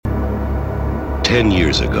10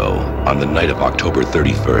 years ago, on the night of October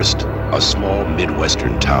 31st, a small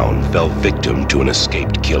Midwestern town fell victim to an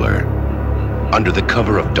escaped killer. Under the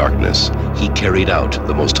cover of darkness, he carried out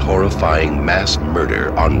the most horrifying mass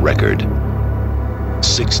murder on record.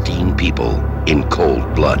 16 people in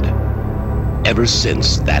cold blood. Ever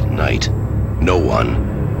since that night, no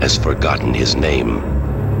one has forgotten his name.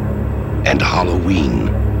 And Halloween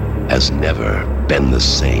has never been the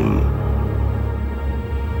same.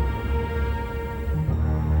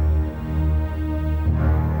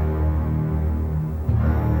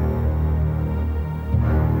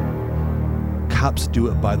 Cops do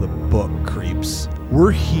it by the book, creeps. We're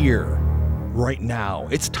here right now.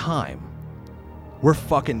 It's time. We're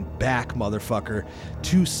fucking back, motherfucker,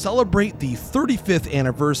 to celebrate the 35th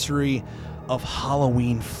anniversary of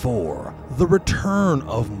Halloween 4, the return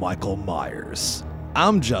of Michael Myers.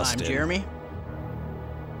 I'm Justin. I'm Jeremy.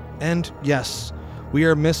 And yes, we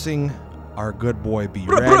are missing our good boy Be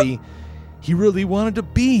Ready. He really wanted to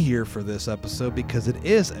be here for this episode because it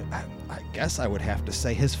is, I guess I would have to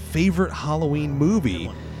say, his favorite Halloween movie.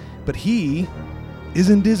 But he is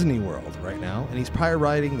in Disney World right now, and he's probably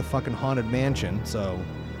riding the fucking Haunted Mansion,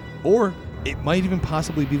 or it might even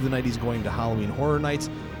possibly be the night he's going to Halloween Horror Nights,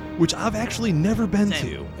 which I've actually never been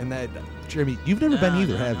to. And that, Jeremy, you've never been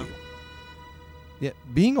either, have you? Yeah,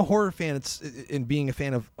 being a horror fan and being a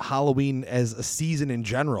fan of Halloween as a season in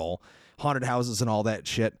general, haunted houses and all that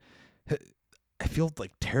shit, I feel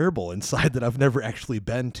like terrible inside that I've never actually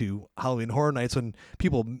been to Halloween Horror Nights. When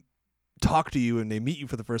people talk to you and they meet you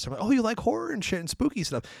for the first time, like, oh, you like horror and shit and spooky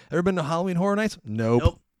stuff. Ever been to Halloween Horror Nights?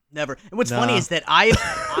 Nope, never. And what's funny is that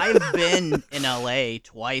I've been in LA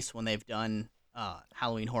twice when they've done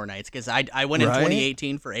Halloween Horror Nights, because I went in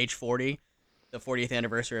 2018 for H40, the 40th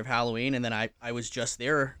anniversary of Halloween, and then I was just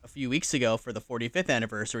there a few weeks ago for the 45th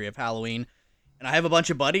anniversary of Halloween, and I have a bunch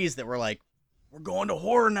of buddies that were like, we're going to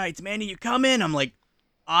Horror Nights, man, you come in? I'm like,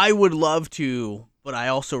 I would love to, but I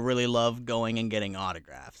also really love going and getting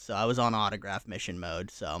autographs. So I was on autograph mission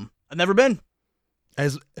mode, so I've never been.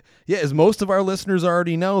 As most of our listeners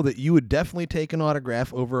already know, that you would definitely take an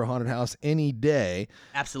autograph over a haunted house any day.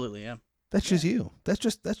 Absolutely, yeah. That's just you.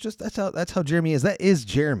 That's how Jeremy is. That is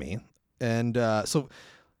Jeremy. And so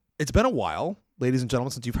it's been a while, ladies and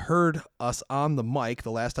gentlemen, since you've heard us on the mic.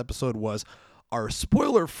 The last episode was our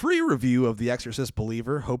spoiler-free review of The Exorcist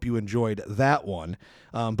Believer. Hope you enjoyed that one.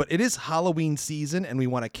 But it is Halloween season, and we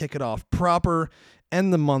want to kick it off proper,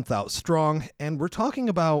 end the month out strong. And we're talking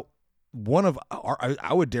about one of our,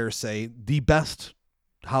 I would dare say, the best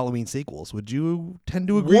Halloween sequels. Would you tend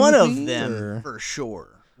to agree with me? One of them, for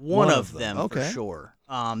sure. One of them, okay. For sure.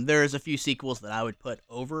 There's a few sequels that I would put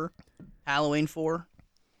over Halloween 4,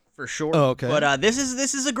 for sure. Oh, okay. But this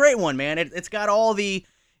is a great one, man. It's got all the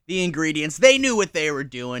ingredients. They knew what they were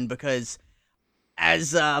doing, because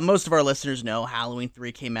as most of our listeners know, Halloween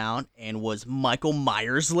 3 came out and was Michael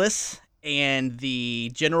Myers-less, and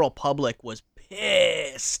the general public was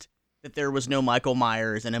pissed that there was no Michael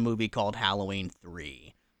Myers in a movie called Halloween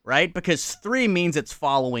 3, right? Because 3 means it's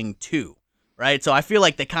following 2, right? So I feel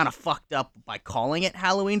like they kind of fucked up by calling it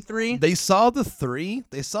Halloween 3. They saw the 3,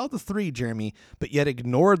 Jeremy, but yet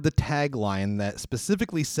ignored the tagline that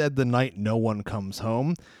specifically said the night no one comes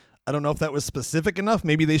home. I don't know if that was specific enough.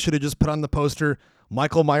 Maybe they should have just put on the poster,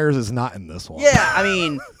 Michael Myers is not in this one. Yeah, I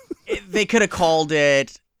mean, they could have called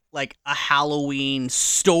it like a Halloween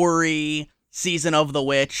story, Season of the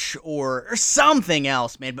Witch, or something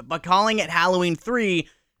else, man. But by calling it Halloween 3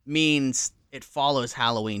 means it follows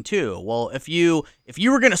Halloween 2. Well, if you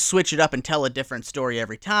were going to switch it up and tell a different story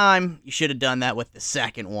every time, you should have done that with the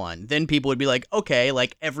second one. Then people would be like, okay,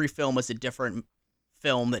 like every film was a different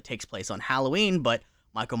film that takes place on Halloween, but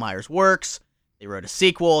Michael Myers works. They wrote a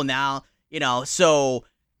sequel now, so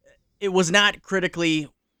it was not critically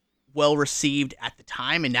well received at the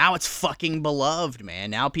time, and now it's fucking beloved,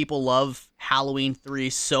 man. Now people love Halloween 3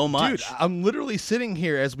 so much. Dude, I'm literally sitting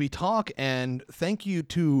here as we talk, and thank you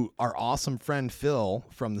to our awesome friend Phil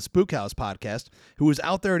from the Spook House podcast, who was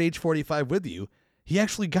out there at age 45 with you. He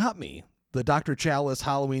actually got me the Dr. Chalice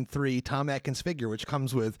Halloween 3 Tom Atkins figure, which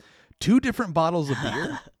comes with 2 different bottles of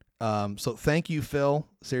beer. So thank you, Phil.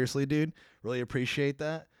 Seriously, dude. Really appreciate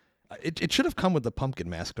that. It should have come with the pumpkin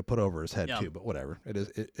mask to put over his head too, but whatever. It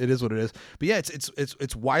is what it is. But yeah,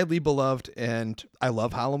 it's widely beloved, and I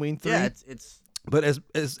love Halloween 3. Yeah, it's. But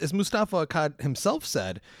as Mustafa Akkad himself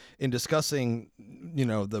said in discussing,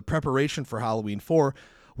 the preparation for Halloween 4,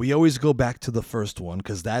 we always go back to the first one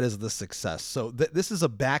because that is the success. So this is a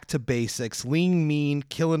back to basics, lean, mean,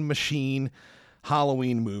 killing machine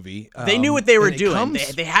Halloween movie. They knew what they were doing.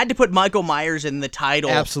 They had to put Michael Myers in the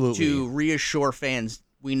title to reassure fans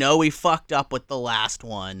We know he fucked up with the last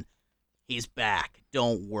one. He's back.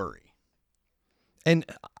 Don't worry. And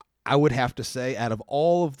I would have to say, out of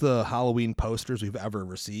all of the Halloween posters we've ever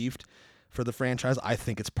received for the franchise, I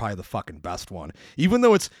think it's probably the fucking best one. Even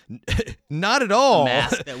though it's not at all The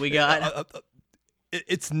mask that we got.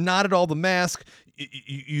 It's not at all the mask.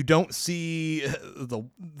 You don't see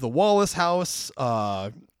the Wallace house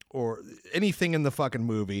or anything in the fucking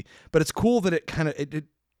movie. But it's cool that it kind of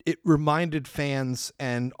it reminded fans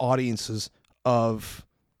and audiences of.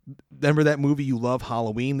 Remember that movie you love,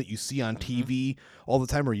 Halloween, that you see on TV all the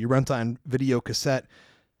time or you rent on video cassette?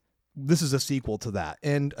 This is a sequel to that.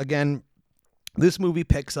 And again, this movie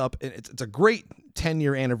picks up, it's a great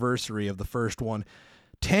 10-year anniversary of the first one.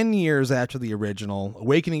 10 years after the original,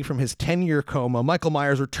 awakening from his 10-year coma, Michael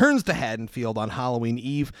Myers returns to Haddonfield on Halloween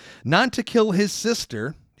Eve, not to kill his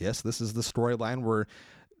sister. Yes, this is the storyline where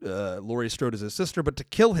Laurie Strode is his sister, but to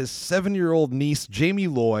kill his 7-year-old niece, Jamie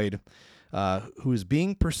Lloyd, who is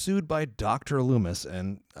being pursued by Dr. Loomis.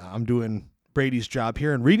 And I'm doing Brady's job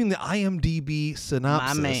here and reading the IMDb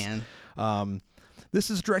synopsis. My man. This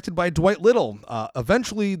is directed by Dwight Little,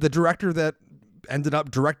 eventually the director that ended up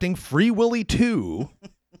directing Free Willy 2,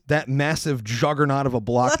 that massive juggernaut of a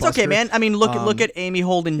blockbuster. Well, that's okay, man. I mean, look at Amy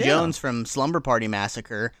Holden Jones from Slumber Party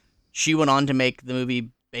Massacre. She went on to make the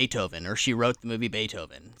movie Beethoven, or she wrote the movie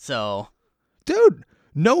Beethoven. So, dude,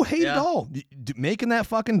 no hate at all. Making that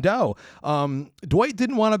fucking dough. Dwight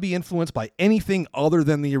didn't want to be influenced by anything other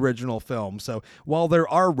than the original film. So while there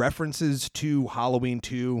are references to Halloween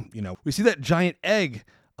 2, we see that giant egg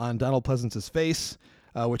on Donald Pleasance's face,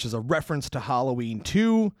 which is a reference to Halloween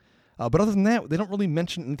 2. But other than that, they don't really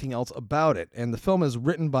mention anything else about it. And the film is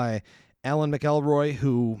written by Alan McElroy,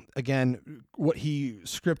 who, again, what he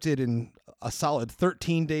scripted in a solid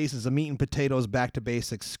 13 days is a meat and potatoes back to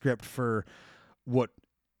basics script for what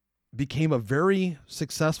became a very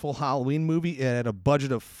successful Halloween movie. It had a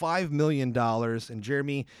budget of $5 million. And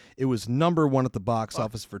Jeremy, it was number one at the box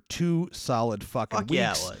office for 2 solid fucking weeks.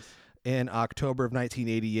 Yeah, it was. In October of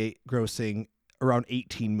 1988, grossing around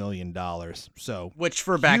 $18 million. So, which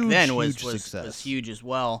for back then was success. Huge as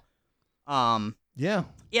well. Yeah.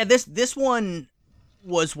 This one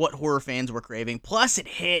was what horror fans were craving. Plus, it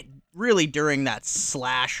hit really during that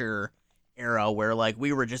slasher era where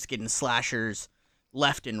we were just getting slashers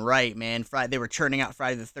left and right, man. They were churning out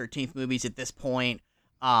Friday the 13th movies at this point.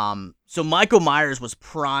 So Michael Myers was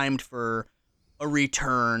primed for a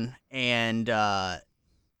return, and they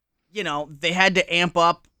had to amp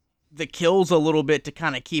up the kills a little bit to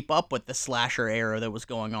kind of keep up with the slasher era that was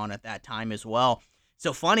going on at that time as well.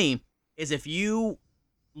 So funny is if you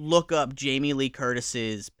look up Jamie Lee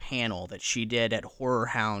Curtis's panel that she did at Horror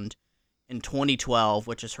Hound in 2012,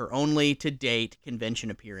 which is her only to date convention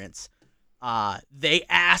appearance, they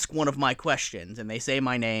ask one of my questions and they say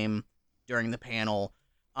my name during the panel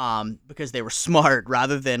because they were smart,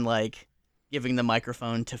 rather than giving the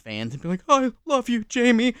microphone to fans and be like, I love you,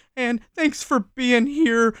 Jamie, and thanks for being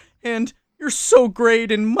here, and you're so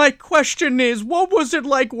great, and my question is, what was it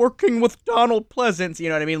like working with Donald Pleasance? You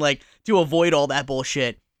know what I mean? To avoid all that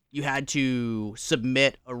bullshit, you had to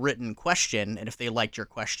submit a written question, and if they liked your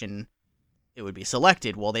question, it would be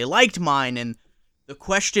selected. Well, they liked mine, and the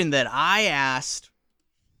question that I asked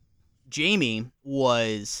Jamie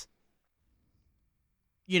was,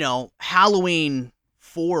 Halloween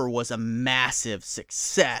 4 was a massive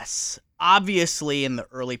success. Obviously, in the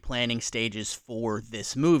early planning stages for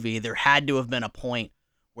this movie, there had to have been a point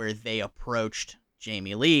where they approached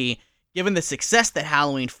Jamie Lee. Given the success that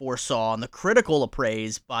Halloween 4 saw and the critical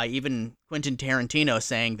appraise by even Quentin Tarantino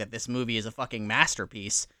saying that this movie is a fucking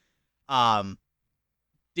masterpiece,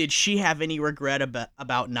 did she have any regret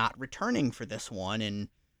about not returning for this one? And,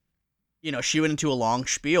 she went into a long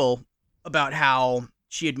spiel about how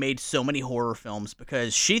she had made so many horror films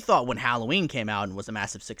because she thought when Halloween came out and was a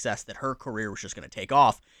massive success that her career was just going to take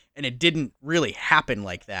off, and it didn't really happen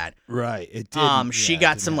like that. Right, it didn't. She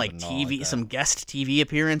got some some guest TV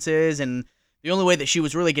appearances, and the only way that she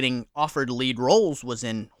was really getting offered lead roles was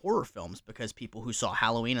in horror films because people who saw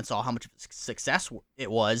Halloween and saw how much of a success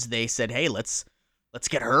it was, they said, "Hey, let's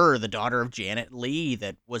get her, the daughter of Janet Leigh,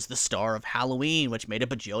 that was the star of Halloween, which made $1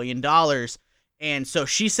 bajillion." And so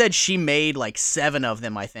she said she made 7 of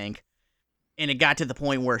them, I think. And it got to the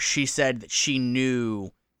point where she said that she knew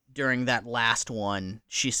during that last one,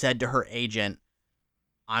 she said to her agent,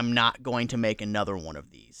 I'm not going to make another one of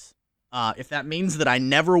these. If that means that I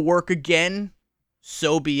never work again,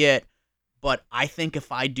 so be it. But I think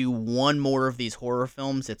if I do one more of these horror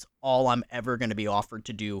films, it's all I'm ever going to be offered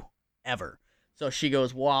to do ever. So she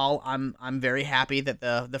goes, well, I'm very happy that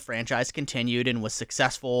the franchise continued and was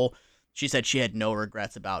successful. she said she had no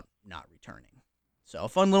regrets about not returning. So a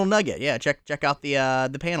fun little nugget. Yeah, check out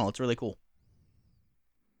the panel. It's really cool.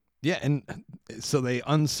 Yeah, and so they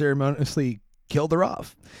unceremoniously killed her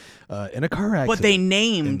off in a car accident. But they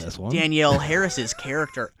named this one. Danielle Harris's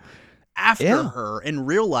character after Yeah. her in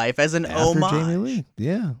real life as an After homage. Jamie Lee.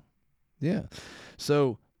 Yeah.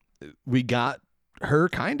 So we got her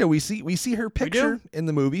kind of. We see her picture in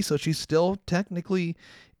the movie, so she's still technically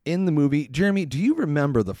in the movie. Jeremy, do you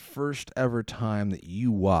remember the first ever time that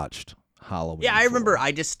you watched Halloween? Yeah, I 4? remember.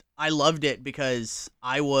 I loved it because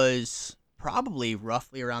I was probably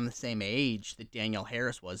roughly around the same age that Danielle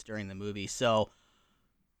Harris was during the movie. So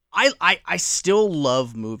I still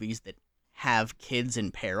love movies that have kids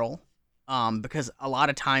in peril, because a lot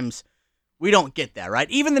of times we don't get that, right?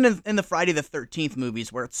 Even in the Friday the 13th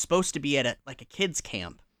movies where it's supposed to be at a kids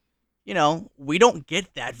camp, we don't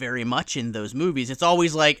get that very much in those movies. It's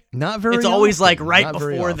always like Not very. it's always often. like right Not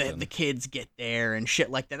very before often. the kids get there and shit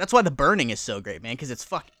like that. That's why The Burning is so great, man, because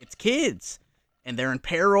it's kids and they're in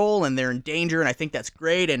peril and they're in danger, and I think that's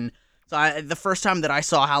great. And so the first time that I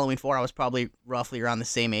saw Halloween 4, I was probably roughly around the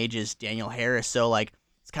same age as Danielle Harris. So like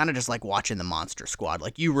it's kind of just like watching the Monster Squad.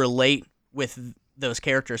 Like you relate with those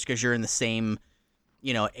characters because you're in the same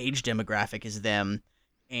age demographic as them,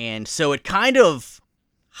 and so it kind of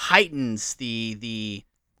heightens the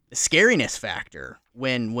scariness factor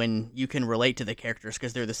when you can relate to the characters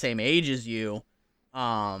because they're the same age as you.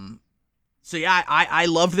 So yeah, I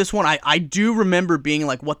love this one. I do remember being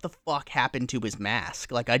like, what the fuck happened to his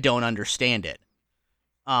mask? Like, I don't understand it.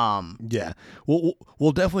 Yeah,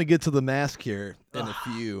 we'll definitely get to the mask here in a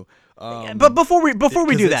few. But before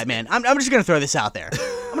we do that, man, I'm just gonna throw this out there.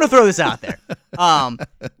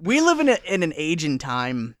 We live in an age and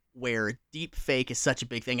time where deep fake is such a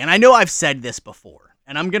big thing, and I know I've said this before,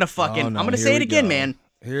 and I'm gonna I'm gonna say it again, man.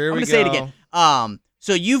 Here I'm we gonna go. say it again.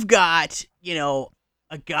 So you've got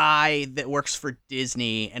a guy that works for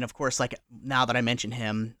Disney, and of course, like now that I mention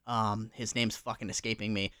him, his name's fucking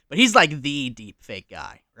escaping me, but he's like the deep fake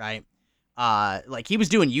guy, right? Like he was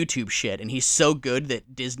doing YouTube shit, and he's so good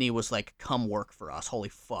that Disney was like, "Come work for us." Holy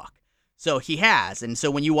fuck! So he has, and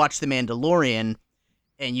so when you watch The Mandalorian,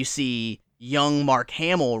 and you see young Mark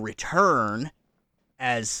Hamill return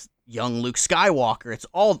as young Luke Skywalker, it's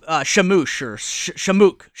all Shamush or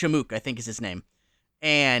Shamook, I think is his name,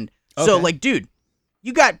 and so Okay. like, dude.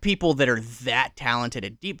 You got people that are that talented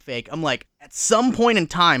at deepfake. I'm like, at some point in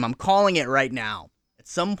time, I'm calling it right now. At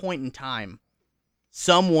some point in time,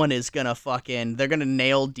 someone is gonna they're gonna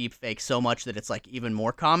nail deepfake so much that it's like even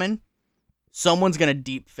more common. Someone's gonna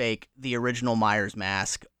deepfake the original Myers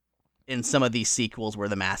mask in some of these sequels where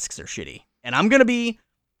the masks are shitty. And I'm gonna be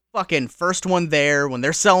fucking first one there when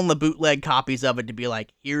they're selling the bootleg copies of it to be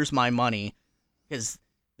like, here's my money. Because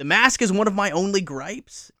the mask is one of my only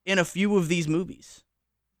gripes in a few of these movies.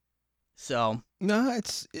 So No,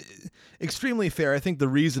 it's extremely fair. I think the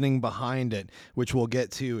reasoning behind it, which we'll get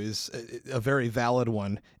to, is a very valid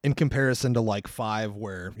one in comparison to like 5,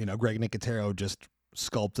 where Greg Nicotero just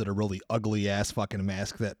sculpted a really ugly ass fucking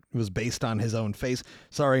mask that was based on his own face.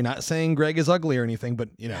 Sorry, not saying Greg is ugly or anything, but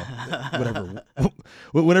whatever.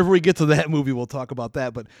 Whenever we get to that movie, we'll talk about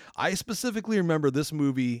that. But I specifically remember this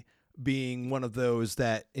movie being one of those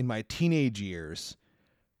that in my teenage years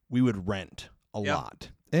we would rent a lot.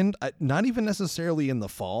 And not even necessarily in the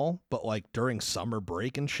fall, but like during summer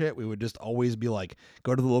break and shit, we would just always be like,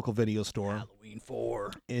 go to the local video store. Halloween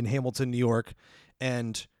 4 in Hamilton, New York.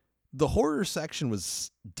 And the horror section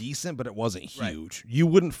was decent, but it wasn't huge. Right. You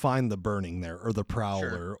wouldn't find The Burning there or The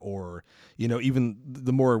Prowler or, even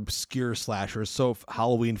the more obscure slashers. So if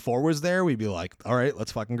Halloween 4 was there, we'd be like, all right,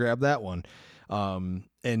 let's fucking grab that one.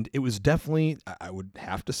 And it was definitely, I would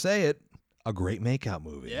have to say it, a great makeout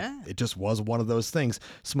movie. Yeah. It just was one of those things.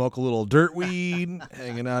 Smoke a little dirt weed,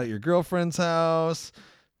 hanging out at your girlfriend's house,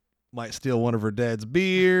 might steal one of her dad's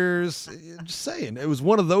beers. Just saying. It was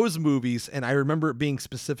one of those movies, and I remember it being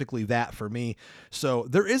specifically that for me. So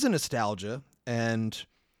there is a nostalgia, and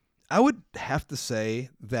I would have to say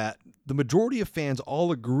that the majority of fans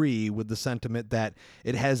all agree with the sentiment that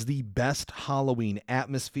it has the best Halloween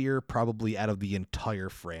atmosphere probably out of the entire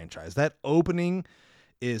franchise. That opening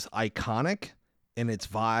is iconic in its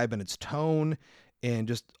vibe and its tone, and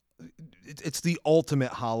just it's the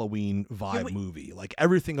ultimate Halloween vibe movie. Like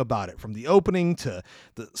everything about it, from the opening to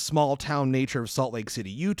the small town nature of Salt Lake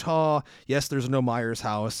City, Utah. Yes, there's no Myers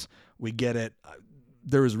house. We get it.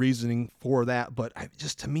 There was reasoning for that, but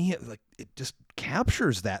to me, it just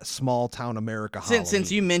captures that small town America Halloween.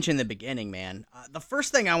 Since you mentioned the beginning, man, the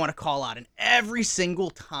first thing I want to call out, and every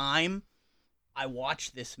single time I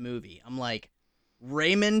watch this movie, I'm like,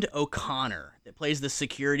 Raymond O'Connor, that plays the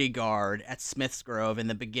security guard at Smith's Grove in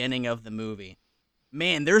the beginning of the movie.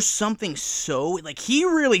 Man, there's something so, like, he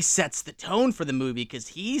really sets the tone for the movie because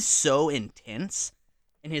he's so intense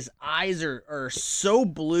and his eyes are so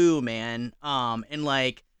blue, man. And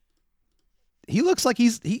like, he looks like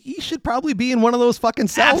he should probably be in one of those fucking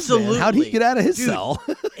cells. Absolutely. Man. How'd he get out of his Dude, cell?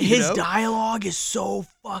 His dialogue is so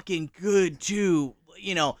fucking good too.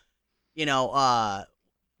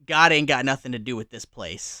 God ain't got nothing to do with this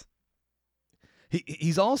place.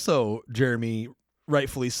 He's also, Jeremy,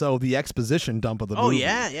 rightfully so, the exposition dump of the movie. Oh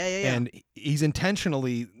yeah. And he's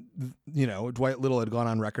intentionally, Dwight Little had gone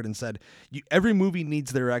on record and said, every movie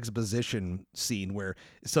needs their exposition scene where,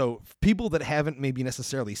 so people that haven't maybe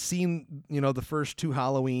necessarily seen, the first two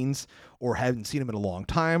Halloweens or haven't seen them in a long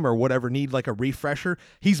time or whatever, need like a refresher.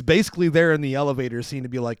 He's basically there in the elevator scene to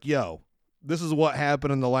be like, yo, this is what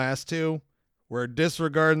happened in the last two. We're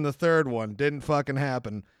disregarding the third one. Didn't fucking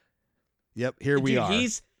happen. Yep, here we are.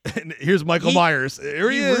 Here's Michael Myers. Here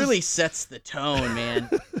he is. He really sets the tone, man.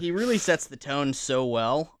 He really sets the tone so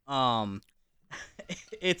well.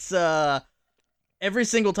 It's every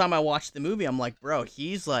single time I watch the movie, I'm like, bro,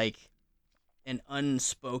 he's like an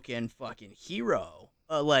unspoken fucking hero.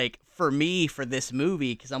 Like for me, for this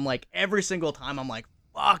movie, because I'm like every single time, I'm like,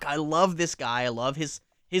 fuck, I love this guy. I love his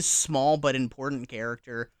small but important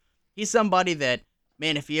character. He's somebody that,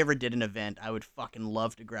 man, if he ever did an event, I would fucking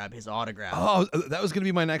love to grab his autograph. Oh, that was going to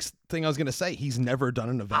be my next thing I was going to say. He's never done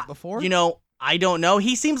an event before? I don't know.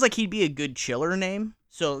 He seems like he'd be a good chiller name,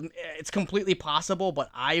 so it's completely possible, but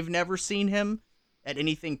I've never seen him at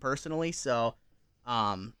anything personally, so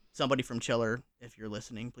somebody from Chiller, if you're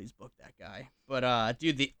listening, please book that guy. But,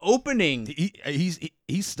 dude, the opening...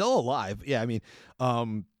 He's still alive. Yeah, I mean...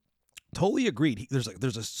 Totally agreed.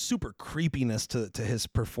 There's a super creepiness to his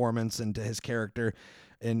performance and to his character,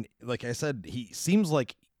 and like I said, he seems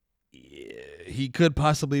like he could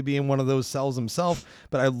possibly be in one of those cells himself.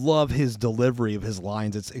 But I love his delivery of his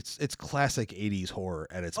lines. It's classic '80s horror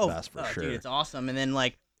at its best for sure. Dude, it's awesome. And then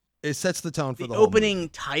like it sets the tone for the whole opening movie.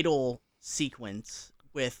 Title sequence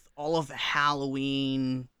with all of the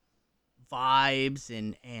Halloween vibes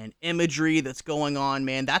and imagery that's going on.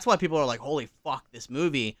 Man, that's why people are like, "Holy fuck, this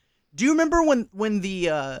movie." Do you remember when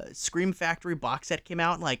the Scream Factory box set came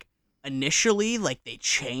out? Like initially, like they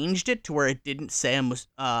changed it to where it didn't say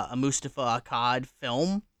a Mustafa Akkad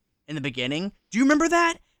film in the beginning. Do you remember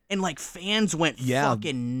that? And like fans went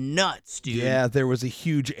fucking nuts, dude. Yeah, there was a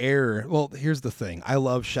huge error. Well, here's the thing: I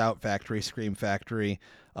love Shout Factory, Scream Factory.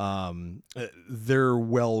 They're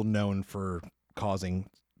well known for causing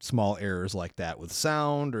small errors like that with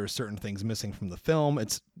sound or certain things missing from the film.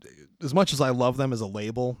 It's as much as I love them as a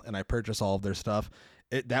label and I purchase all of their stuff.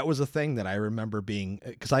 That was a thing that I remember being,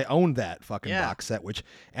 because I owned that fucking box set, which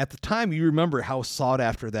at the time you remember how sought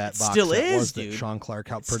after that box still set is, was dude. That Sean Clark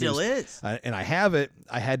helped produce. Still is. And I have it.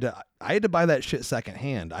 I had to buy that shit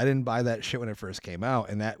secondhand. I didn't buy that shit when it first came out,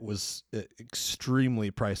 and that was extremely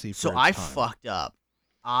pricey. So I fucked up.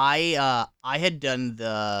 I had done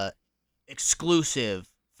the exclusive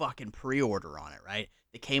fucking pre-order on it, right?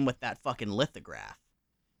 They came with that fucking lithograph.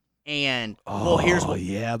 And here's what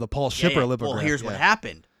the Paul Shipper lithograph. Well, here's what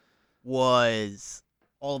happened was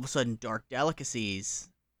all of a sudden Dark Delicacies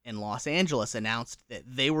in Los Angeles announced that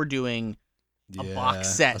they were doing a box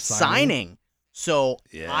set signing. So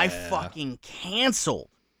I fucking canceled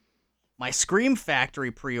my Scream Factory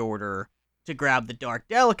pre-order to grab the Dark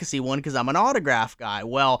Delicacy one because I'm an autograph guy.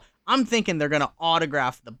 Well, I'm thinking they're going to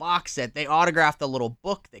autograph the box set. They autograph the little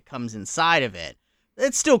book that comes inside of it.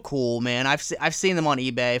 It's still cool, man. I've seen them on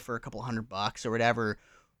eBay for a couple $100 or whatever.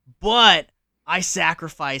 But I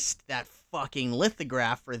sacrificed that fucking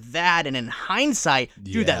lithograph for that. And in hindsight,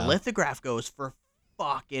 dude, that lithograph goes for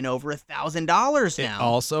fucking over $1,000 now.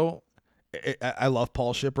 Also, I love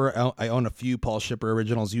Paul Shipper. I own a few Paul Shipper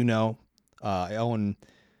originals. I own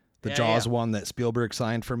the Jaws one that Spielberg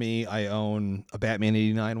signed for me. I own a Batman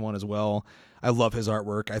 '89 one as well. I love his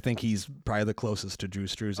artwork. I think he's probably the closest to Drew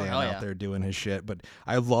Struzan out there doing his shit. But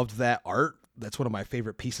I loved that art. That's one of my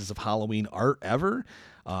favorite pieces of Halloween art ever.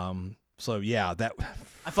 So yeah, that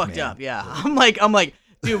I fucked up. Yeah, I'm like,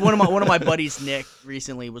 dude. One of my buddies, Nick,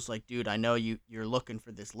 recently was like, dude, I know you're looking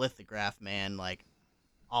for this lithograph, man. Like,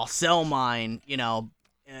 I'll sell mine.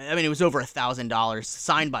 I mean, it was over $1,000,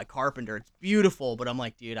 signed by Carpenter. It's beautiful, but I'm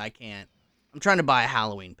like, dude, I can't. I'm trying to buy a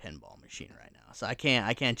Halloween pinball machine right now, so I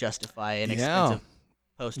can't justify an expensive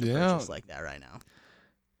poster purchase like that right now.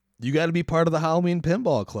 You got to be part of the Halloween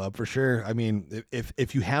Pinball Club for sure. I mean,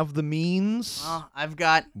 if you have the means, I've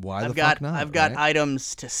got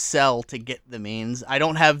items to sell to get the means. I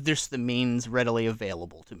don't have just the means readily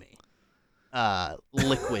available to me.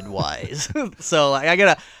 liquid wise. So like,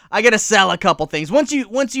 I gotta sell a couple things. Once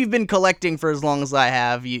you've been collecting for as long as I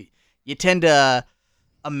have, you tend to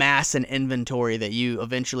amass an inventory that you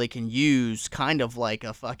eventually can use, kind of like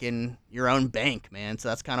a fucking your own bank, man. So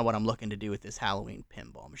that's kind of what I'm looking to do with this Halloween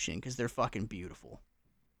pinball machine, because they're fucking beautiful.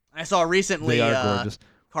 I saw recently They are gorgeous.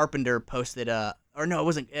 Carpenter posted or no, it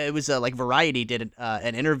wasn't. It was like Variety did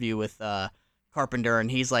an interview with Carpenter,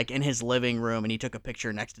 and he's like in his living room, and he took a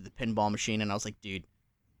picture next to the pinball machine, and I was like, dude,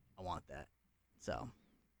 I want that. So,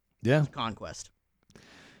 Yeah. Conquest.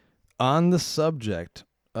 On the subject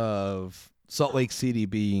of Salt Lake City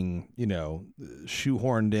being,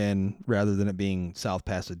 shoehorned in rather than it being South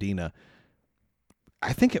Pasadena,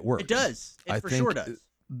 I think it works. It does. It for sure does.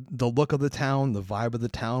 The look of the town, the vibe of the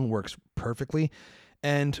town works perfectly.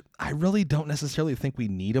 And I really don't necessarily think we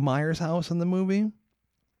need a Myers house in the movie,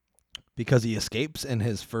 because he escapes and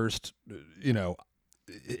his first,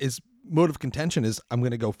 his mode of contention is, I'm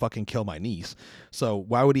going to go fucking kill my niece. So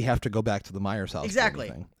why would he have to go back to the Myers house?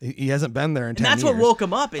 Exactly. He hasn't been there in 10 years. And that's what woke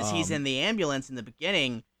him up, is he's in the ambulance in the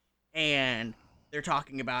beginning, and they're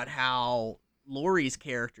talking about how Laurie's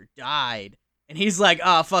character died, and he's like,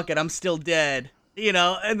 oh, fuck it, I'm still dead.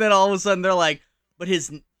 And then all of a sudden they're like, but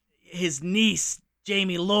his niece,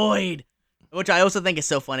 Jamie Lloyd, which I also think is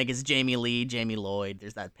so funny because Jamie Lee, Jamie Lloyd,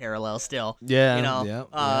 there's that parallel still. Yeah.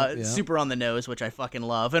 Super on the nose, which I fucking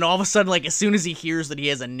love. And all of a sudden, like, as soon as he hears that he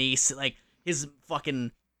has a niece, like, his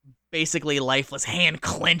fucking basically lifeless hand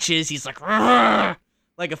clenches. He's like, "Rrr!"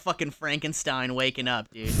 Like a fucking Frankenstein waking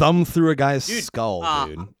up, dude. Thumb through a guy's skull,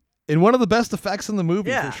 dude. In one of the best effects in the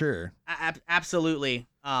movie, for sure. Absolutely.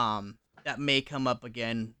 That may come up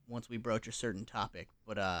again once we broach a certain topic,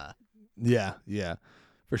 but Yeah,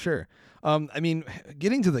 for sure. I mean,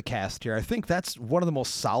 getting to the cast here, I think that's one of the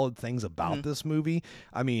most solid things about this movie.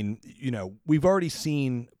 I mean, we've already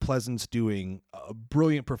seen Pleasance doing a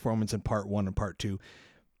brilliant performance in part 1 and part 2,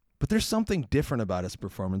 but there's something different about his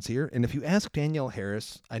performance here. And if you ask Danielle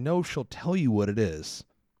Harris, I know she'll tell you what it is.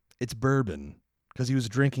 It's bourbon, because he was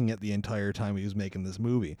drinking it the entire time he was making this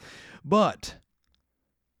movie. But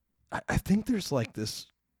I think there's like this.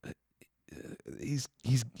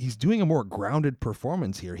 He's doing a more grounded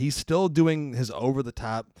performance here. He's still doing his over the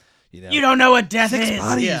top. You don't know what death is. 6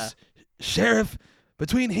 bodies, sheriff,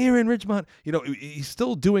 between here and Ridgemont. He's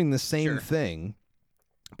still doing the same thing,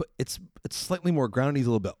 but it's slightly more grounded. He's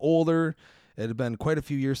a little bit older. It had been quite a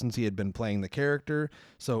few years since he had been playing the character.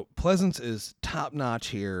 So Pleasance is top notch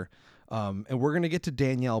here. And we're gonna get to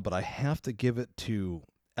Danielle, but I have to give it to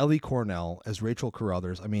Ellie Cornell as Rachel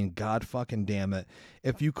Carruthers. I mean, God fucking damn it.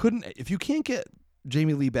 If you can't get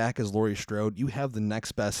Jamie Lee back as Laurie Strode, you have the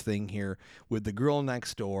next best thing here with The Girl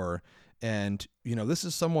Next Door. And, this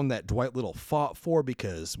is someone that Dwight Little fought for,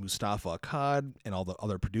 because Mustafa Akkad and all the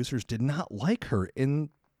other producers did not like her in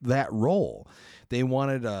that role. They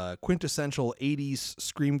wanted a quintessential 80s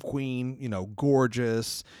scream queen,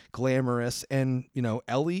 gorgeous, glamorous. And,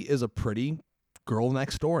 Ellie is a pretty girl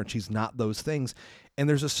next door, and she's not those things. And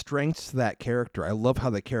there's a strength to that character. I love how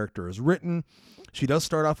the character is written. She does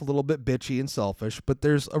start off a little bit bitchy and selfish, but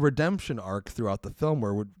there's a redemption arc throughout the film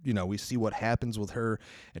where we see what happens with her,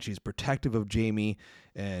 and she's protective of Jamie,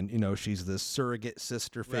 and she's this surrogate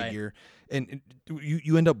sister figure, and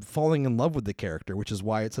you end up falling in love with the character, which is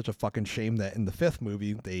why it's such a fucking shame that in the 5th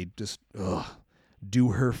movie they just do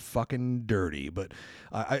her fucking dirty. But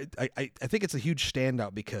I think it's a huge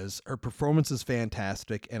standout because her performance is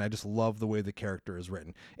fantastic, and I just love the way the character is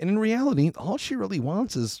written. And in reality, all she really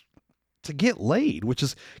wants is to get laid, which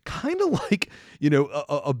is kind of like,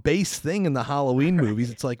 a base thing in the Halloween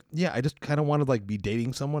movies. It's like, yeah, I just kind of want to be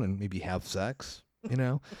dating someone and maybe have sex,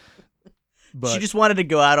 But she just wanted to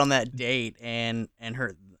go out on that date, and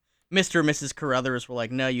her Mr. and Mrs. Carruthers were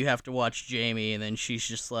like, no, you have to watch Jamie. And then she's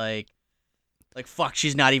just like, fuck,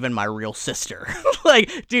 she's not even my real sister.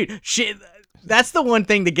 Dude, that's the one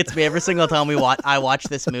thing that gets me every single time I watch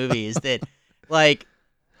this movie, is that,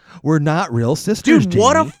 we're not real sisters, dude, Jamie.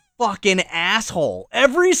 what a fucking asshole.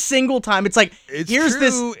 Every single time. It's like, it's here's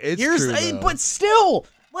true. this, but still,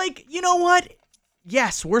 you know what?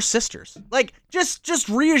 Yes, we're sisters. Just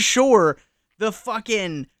reassure the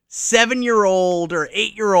fucking 7-year-old or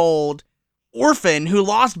 8-year-old orphan who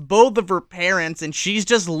lost both of her parents, and she's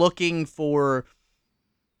just looking for,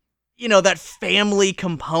 that family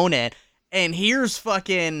component. And here's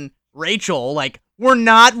fucking Rachel, we're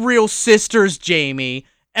not real sisters, Jamie.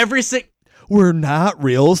 We're not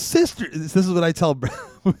real sisters. This is what I tell.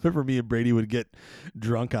 Whenever me and Brady would get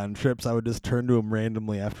drunk on trips, I would just turn to him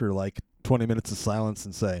randomly after 20 minutes of silence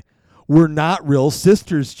and say, "We're not real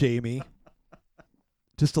sisters, Jamie,"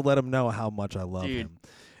 just to let him know how much I love him.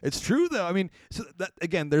 It's true though. I mean, so that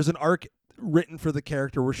again, there's an arc written for the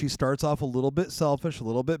character where she starts off a little bit selfish, a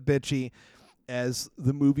little bit bitchy. As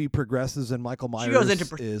the movie progresses and Michael Myers she goes into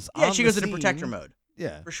she goes into protector mode.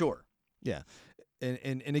 Yeah, For sure. yeah,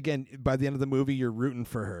 and again, by the end of the movie, you're rooting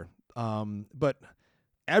for her. But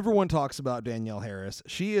everyone talks about Danielle Harris.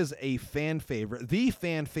 She is a fan favorite, the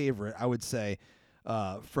fan favorite, I would say,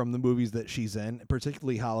 from the movies that she's in,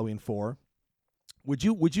 particularly Halloween 4. Would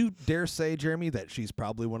you dare say, Jeremy, that she's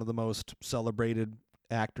probably one of the most celebrated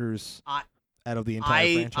actors out of the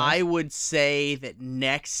entire franchise? I would say that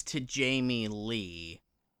next to Jamie Lee,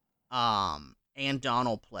 and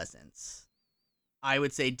Donald Pleasance, I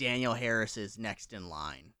would say Danielle Harris is next in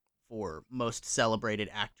line for most celebrated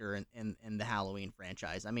actor in the Halloween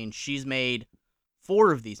franchise. I mean, she's made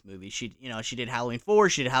 4 of these movies. She did Halloween 4,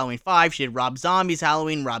 she did Halloween 5, she did Rob Zombie's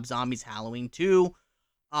Halloween, Rob Zombie's Halloween 2.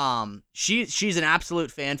 She's an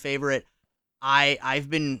absolute fan favorite. I've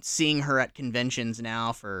been seeing her at conventions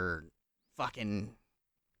now for fucking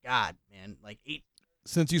God, man, like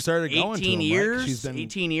since you started going to 18 them, years, like, she's been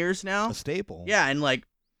 18 years now. a staple. Yeah, and like,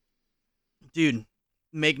 dude,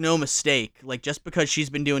 make no mistake, like just because she's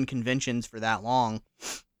been doing conventions for that long,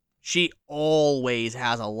 she always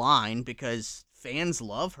has a line because fans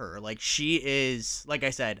love her. Like she is, like I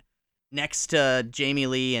said, next to Jamie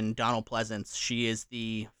Lee and Donald Pleasance, she is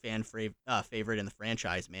the fan favorite in the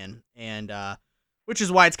franchise, man. And which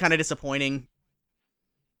is why it's kind of disappointing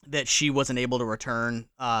that she wasn't able to return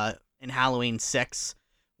in Halloween 6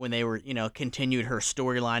 when they were, continued her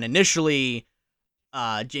storyline. Initially,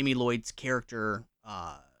 Jamie Lloyd's character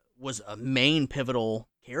was a main pivotal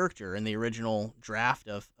character in the original draft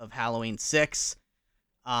of Halloween 6.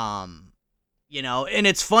 And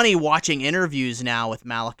it's funny watching interviews now with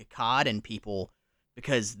Malika Akkad and people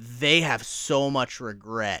because they have so much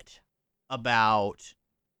regret about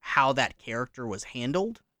how that character was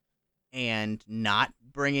handled and not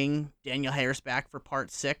bringing Danielle Harris back for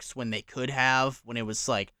part 6 when they could have, when it was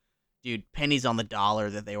like, dude, pennies on the dollar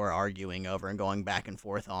that they were arguing over and going back and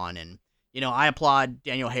forth on. And, I applaud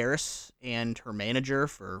Danielle Harris and her manager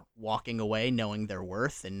for walking away knowing their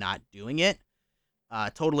worth and not doing it.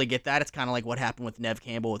 Totally get that. It's kind of like what happened with Neve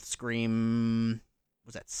Campbell with Scream.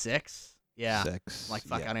 Was that 6? Yeah. 6. Like,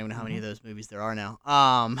 fuck, yeah. I don't even know how many of those movies there are now.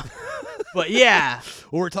 But yeah.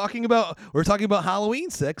 Well, we're talking about Halloween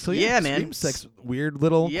 6. So Yeah, Scream man. 6, weird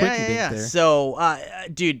little quickie dink there. So,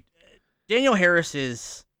 dude, Danielle Harris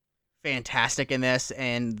is fantastic in this,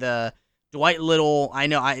 and the Dwight Little, I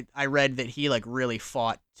know I read that he like really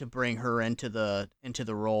fought to bring her into the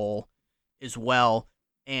role as well.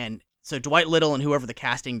 And so Dwight Little and whoever the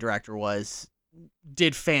casting director was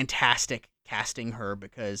did fantastic casting her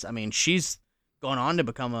because, I mean, she's gone on to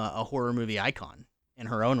become a horror movie icon in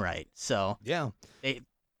her own right. So yeah.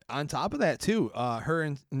 On top of that, too, her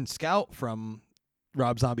and Scout from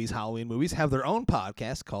Rob Zombie's Halloween movies have their own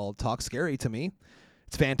podcast called Talk Scary to Me.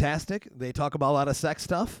 It's fantastic. They talk about a lot of sex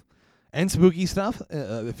stuff and spooky stuff.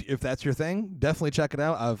 If that's your thing, definitely check it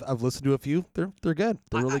out. I've listened to a few. They're good.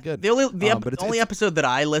 They're really good. The only episode that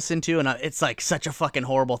I listened to, and it's like such a fucking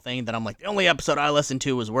horrible thing that I'm like, the only episode I listened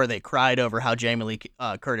to was where they cried over how Jamie Lee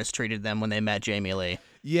Curtis treated them when they met Jamie Lee.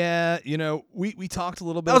 Yeah, we talked a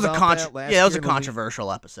little bit about that last year. That was a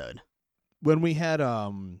controversial episode. When we had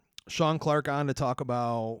Sean Clark on to talk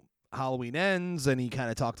about Halloween Ends, and he kind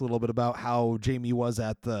of talked a little bit about how Jamie was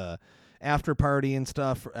at the after party and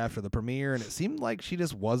stuff after the premiere, and it seemed like she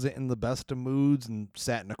just wasn't in the best of moods and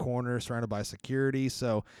sat in a corner surrounded by security.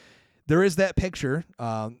 So there is that picture.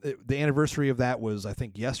 The anniversary of that was, I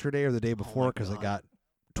think, yesterday or the day before because it got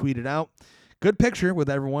tweeted out. Good picture with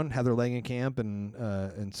everyone, Heather Langenkamp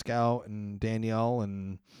and Scout and Danielle,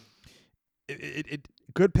 and it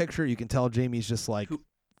good picture. You can tell Jamie's just like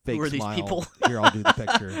fake who are smile. These people? Here, I'll do the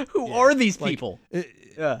picture. Who are these people?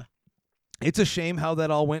 Yeah. It's a shame how that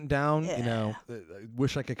all went down. Yeah. I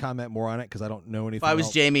wish I could comment more on it because I don't know anything. If I was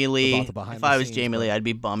Jamie Lee, I'd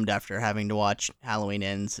be bummed after having to watch Halloween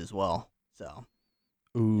Ends as well. So,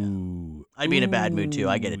 ooh, I'd be in a bad mood too.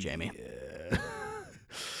 I get it, Jamie. Yeah.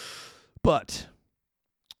 But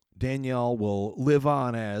Danielle will live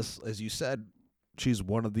on as you said. She's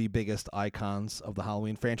one of the biggest icons of the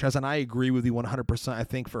Halloween franchise, and I agree with you 100%. I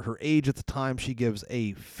think for her age at the time, she gives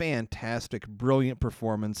a fantastic, brilliant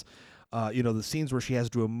performance. The scenes where she has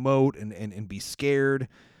to emote and be scared.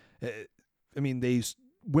 I mean, they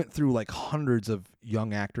went through like hundreds of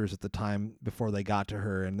young actors at the time before they got to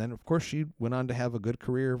her. And then, of course, she went on to have a good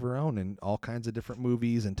career of her own in all kinds of different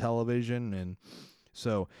movies and television. And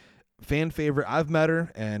so, fan favorite. I've met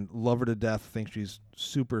her and love her to death. Think she's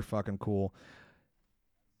super fucking cool.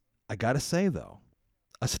 I got to say, though,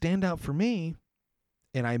 a standout for me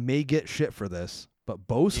and I may get shit for this, but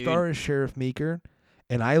Bo Starr is Sheriff Meeker,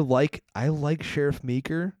 and I like Sheriff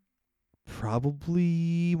Meeker.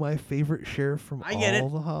 Probably my favorite sheriff from all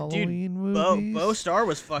the Halloween movies. Bo Starr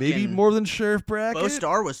was fucking maybe more than Sheriff Brackett. Bo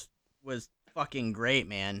Starr was fucking great,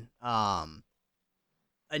 man.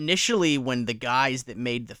 Initially, when the guys that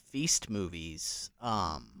made the Feast movies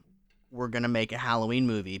were gonna make a Halloween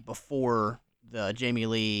movie before the Jamie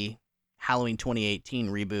Lee Halloween 2018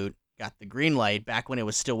 reboot got the green light, back when it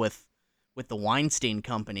was still with the Weinstein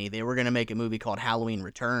Company, they were gonna make a movie called Halloween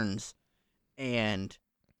Returns, and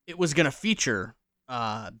it was gonna feature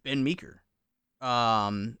Ben Meeker,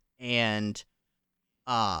 and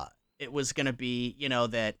it was gonna be, you know,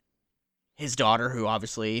 that his daughter, who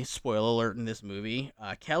obviously, spoiler alert in this movie,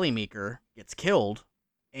 Kelly Meeker, gets killed,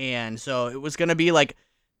 and so it was gonna be like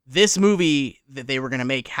this movie that they were gonna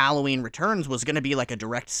make, Halloween Returns, was gonna be like a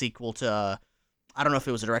direct sequel to, I don't know if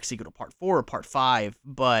it was a direct sequel to Part 4 or Part 5,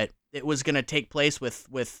 but it was gonna take place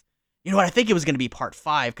with. You know what? I think it was going to be Part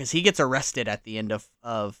 5 because he gets arrested at the end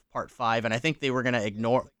of Part 5, and I think they were going to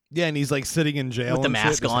ignore. Yeah, and he's like sitting in jail with the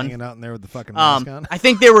mask on, hanging out in there with the fucking mask on. I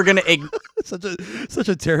think they were going to such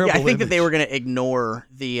a terrible. Yeah, I think image. that they were going to ignore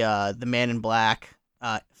the Man in Black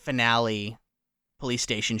finale police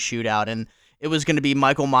station shootout, and it was going to be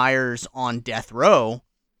Michael Myers on death row,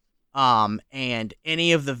 and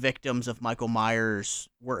any of the victims of Michael Myers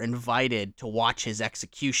were invited to watch his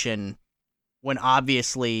execution, when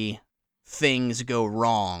obviously things go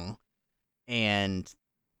wrong and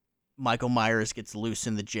Michael Myers gets loose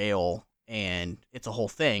in the jail and it's a whole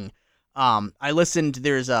thing. I listened,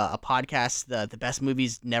 there's a podcast, the Best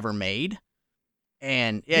Movies Never Made,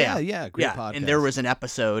 and great podcast. And there was an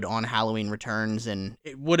episode on Halloween Returns, and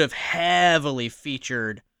it would have heavily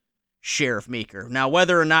featured Sheriff Meeker. Now,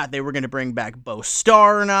 whether or not they were going to bring back Bo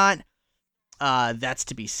Starr or not, that's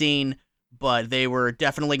to be seen. But they were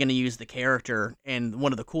definitely going to use the character, and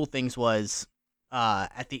one of the cool things was,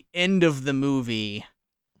 at the end of the movie,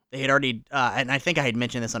 they had already, and I think I had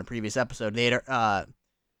mentioned this on a previous episode, they had,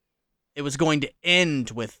 it was going to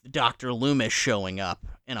end with Dr. Loomis showing up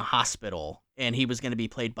in a hospital, and he was going to be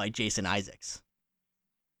played by Jason Isaacs.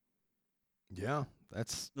 Yeah,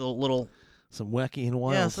 that's little some wacky and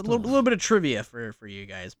wild. Yeah, it's a little bit of trivia for you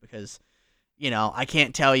guys, because, you know, I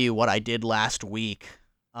can't tell you what I did last week.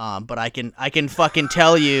 But I can fucking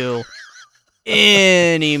tell you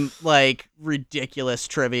any like ridiculous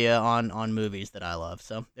trivia on movies that I love.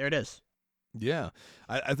 So there it is. Yeah,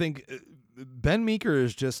 I think Ben Meeker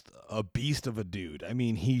is just a beast of a dude. I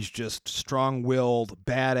mean, he's just strong-willed,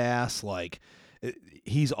 badass. Like,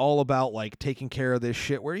 he's all about like taking care of this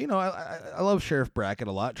shit. Where, you know, I love Sheriff Brackett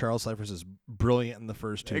a lot. Charles Cyphers is brilliant in the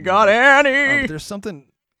first two. They got Annie. There's something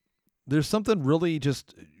really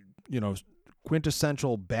just, you know,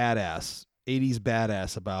 quintessential badass, 80s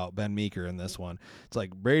badass about Ben Meeker in this one. It's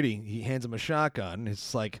like Brady, he hands him a shotgun.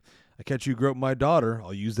 It's like, I catch you groping my daughter,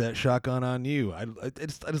 I'll use that shotgun on you. I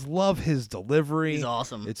just love his delivery. He's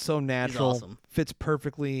awesome. It's so natural. He's awesome. Fits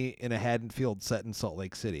perfectly in a Haddonfield set in Salt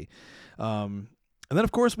Lake City. And then,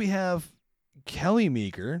 of course, we have Kelly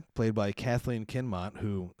Meeker, played by Kathleen Kinmont,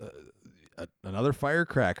 who, another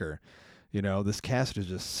firecracker. You know, this cast is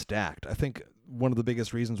just stacked. I think one of the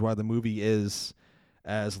biggest reasons why the movie is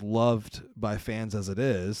as loved by fans as it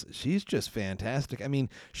is, she's just fantastic. I mean,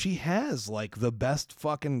 she has like the best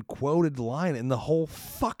fucking quoted line in the whole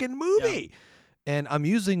fucking movie. Yeah. And I'm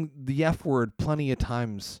using the F word plenty of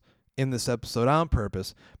times in this episode on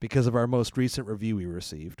purpose because of our most recent review we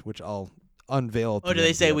received, which I'll unveil. Oh, do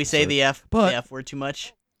they say we say the F word too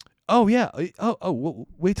much? Oh yeah. Well,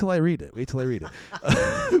 wait till I read it.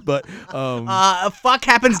 But fuck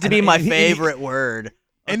happens to be my favorite word.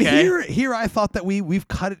 And here I thought that we've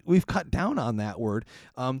cut down on that word.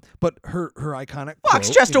 But her iconic fuck's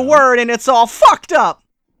quote, just a word and it's all fucked up.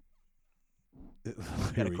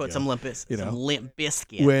 Gotta quote some Limp Bizkit.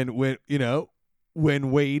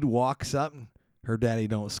 When Wade walks up, her daddy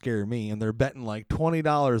don't scare me, and they're betting like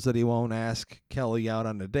 $20 that he won't ask Kelly out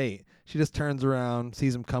on a date. She just turns around,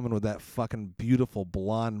 sees him coming with that fucking beautiful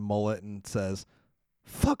blonde mullet, and says,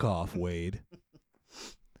 "Fuck off, Wade."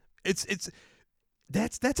 That's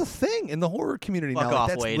a thing in the horror community now. Off,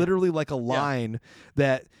 that's Wade. literally like a line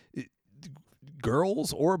that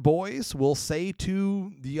girls or boys will say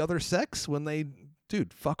to the other sex when they,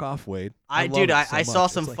 dude, fuck off, Wade. I saw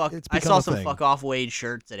some fuck off Wade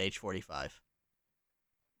shirts at age 45.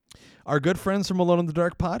 Our good friends from Alone in the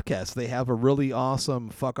Dark podcast, they have a really awesome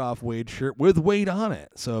fuck off Wade shirt with Wade on it.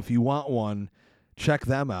 So if you want one, check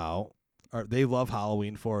them out. they love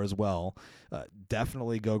Halloween 4 as well.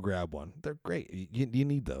 Definitely go grab one. They're great. You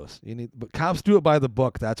need those. But cops do it by the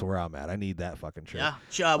book. That's where I'm at. I need that fucking shirt.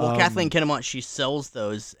 Yeah. Well, Kathleen Kinnemont, she sells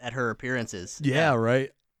those at her appearances. Yeah,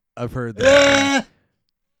 right. I've heard that.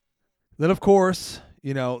 Then, of course,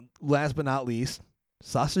 last but not least,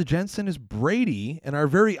 Sasha Jensen is Brady, and our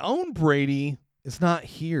very own Brady is not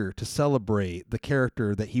here to celebrate the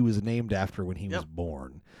character that he was named after when he was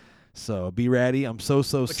born. So, be ready. I'm so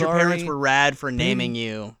sorry. But your parents were rad for naming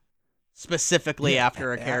you specifically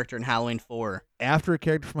after a character in Halloween 4. After a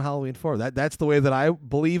character from Halloween 4. That's the way that I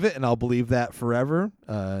believe it, and I'll believe that forever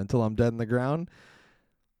until I'm dead in the ground.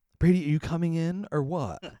 Brady, are you coming in or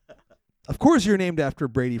what? Of course you're named after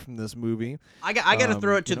Brady from this movie. I got to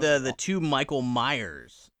throw it to the two Michael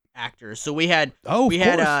Myers actors. So we had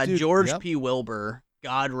George P. Wilbur,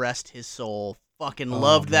 God rest his soul. Fucking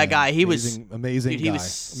loved that guy. He was amazing. Dude, he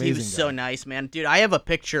was so nice, man. Dude, I have a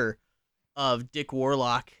picture of Dick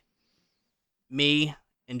Warlock, me,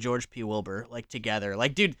 and George P. Wilbur together.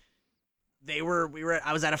 Dude,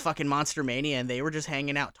 I was at a fucking Monster Mania and they were just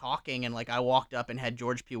hanging out talking, and I walked up and had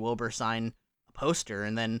George P. Wilbur sign a poster,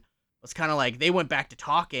 and then it was kind of they went back to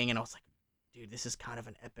talking, and I was like, dude, this is kind of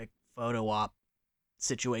an epic photo op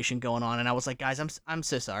situation going on. And I was like, guys, I'm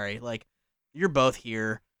so sorry. You're both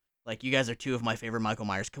here. You guys are two of my favorite Michael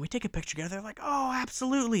Myers. Can we take a picture together? They're like, oh,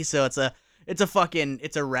 absolutely. So it's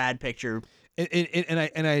a rad picture.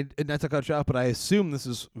 And not to cut you off, but I assume this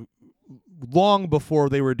is long before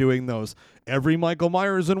they were doing those every Michael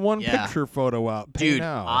Myers in one picture photo op. Dude,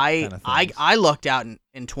 now I lucked out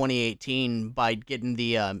in 2018 by getting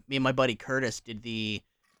me and my buddy Curtis did the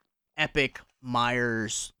epic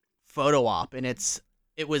Myers photo op, and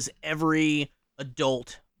it was every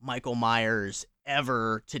adult Michael Myers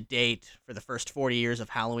ever to date for the first 40 years of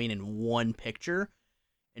Halloween in one picture.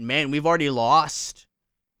 And man, we've already lost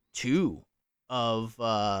two of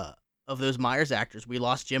those Myers actors. We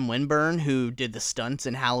lost Jim Winburn, who did the stunts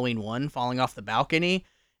in Halloween 1 falling off the balcony,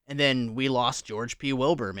 and then we lost George P.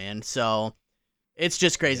 Wilbur, man. So it's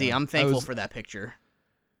just crazy. Yeah, I'm thankful for that picture.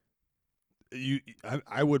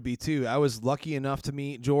 I would be too. I was lucky enough to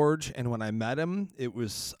meet George, and when I met him, it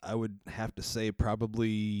was, I would have to say,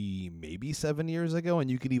 probably maybe 7 years ago,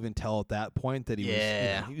 and you could even tell at that point that he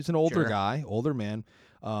was an older guy, older man,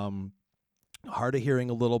 hard of hearing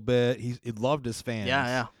a little bit. He loved his fans.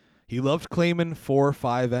 Yeah. He loved claiming 4,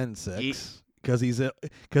 5, and 6 because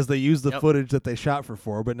they used the footage that they shot for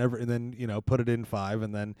 4, but never, and then put it in 5,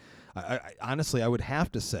 and then I honestly I would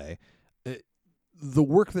have to say. The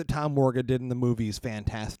work that Tom Morga did in the movie is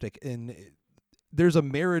fantastic, and there's a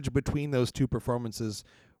marriage between those two performances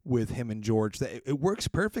with him and George that it works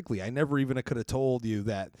perfectly. I never even could have told you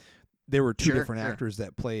that there were two different actors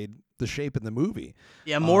that played the shape in the movie.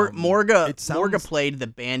 Yeah, Morga played the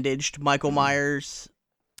bandaged Michael Myers,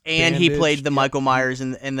 and he played the Michael Myers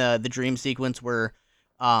in the dream sequence where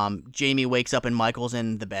Jamie wakes up and Michael's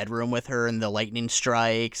in the bedroom with her and the lightning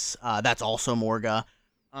strikes. That's also Morga.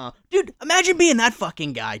 Dude, imagine being that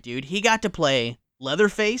fucking guy, dude. He got to play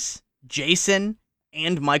Leatherface, Jason,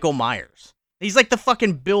 and Michael Myers. He's like the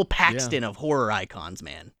fucking Bill Paxton of horror icons,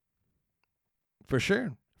 man. For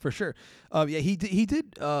sure. He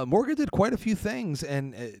did. Morgan did quite a few things,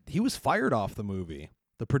 and he was fired off the movie.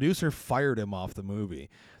 The producer fired him off the movie.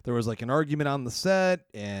 There was an argument on the set,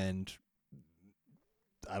 and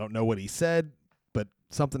I don't know what he said, but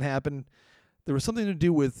something happened. There was something to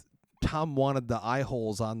do with Tom wanted the eye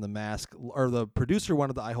holes on the mask, or the producer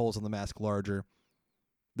wanted the eye holes on the mask larger.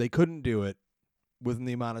 They couldn't do it within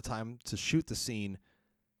the amount of time to shoot the scene,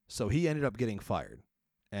 so he ended up getting fired,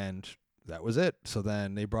 and that was it. So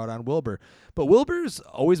then they brought on Wilbur. But Wilbur's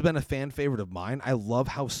always been a fan favorite of mine. I love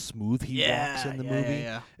how smooth he walks in the movie.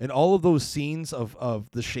 Yeah. And all of those scenes of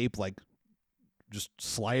the shape just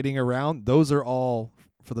sliding around, those are all,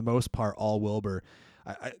 for the most part, all Wilbur.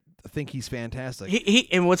 I think he's fantastic. He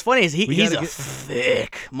and what's funny is he's a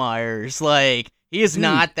thick Myers. He is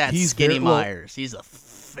not that skinny Myers. He's a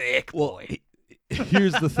thick boy.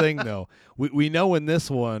 Here's the thing, though. We know in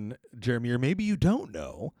this one, Jeremy, or maybe you don't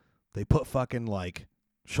know, they put fucking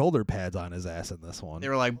shoulder pads on his ass in this one. They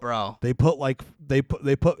were like, bro. They put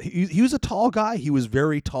he was a tall guy. He was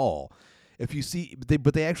very tall. If you see,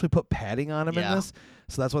 they actually put padding on him in this,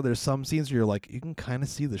 so that's why there's some scenes where you're you can kind of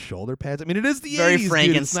see the shoulder pads. I mean, it is the very 80s,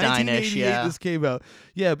 Frankensteinish. Dude. It's this came out.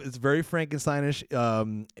 Yeah, but it's very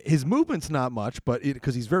Frankensteinish. His movement's not much, but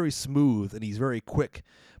because he's very smooth and he's very quick.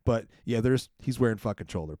 But yeah, he's wearing fucking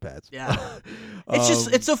shoulder pads. Yeah,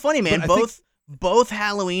 it's so funny, man. Both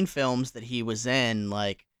Halloween films that he was in,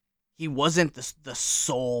 he wasn't the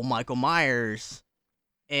sole Michael Myers.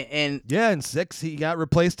 And Yeah, in 6 he got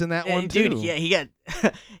replaced in that one too. dude, yeah, he got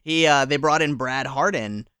they brought in Brad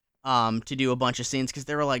Harden to do a bunch of scenes because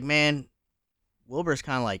they were like, man, Wilbur's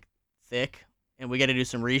kind of like thick, and we got to do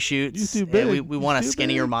some reshoots. He's too And big. we He's want a too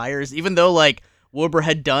skinnier big. Myers, even though like Wilbur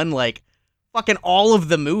had done like fucking all of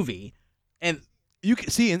the movie, and You can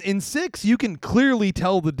see in 6 you can clearly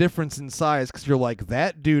tell the difference in size because you're like,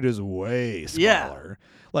 that dude is way Yeah. smaller.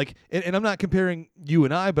 Like, and I'm not comparing you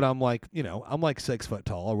and I, but I'm like, I'm like 6 foot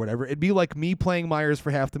tall or whatever. It'd be like me playing Myers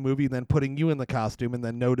for half the movie, and then putting you in the costume, and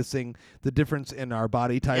then noticing the difference in our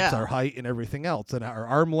body types, Yeah. our height, and everything else, and our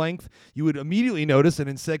arm length. You would immediately notice, and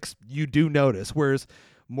in 6 you do notice. Whereas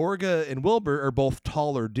Morga and Wilbur are both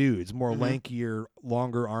taller dudes, more lankier,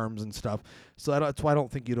 longer arms and stuff. So that's why I don't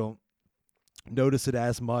think you don't notice it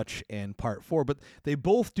as much in part 4, but they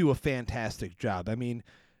both do a fantastic job. I mean,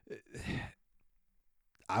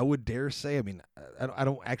 I would dare say, I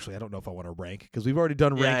don't know if I want to rank, because we've already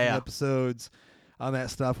done ranking episodes on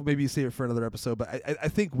that stuff. Maybe you save it for another episode, but I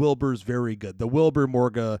think Wilbur's very good. The Wilbur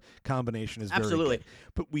Morga combination is very Absolutely. good.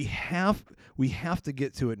 But we have to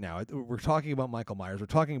get to it now. We're talking about Michael Myers. We're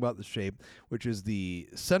talking about the shape, which is the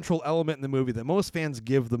central element in the movie that most fans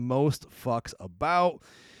give the most fucks about.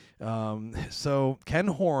 So Ken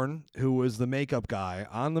Horn, who was the makeup guy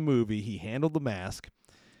on the movie, he handled the mask.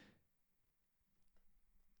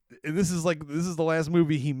 And this is the last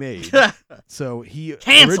movie he made. So he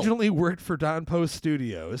Canceled. originally worked for Don Post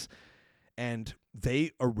Studios, and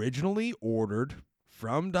they originally ordered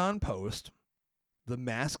from Don Post the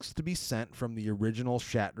masks to be sent from the original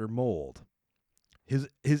Shatner mold. His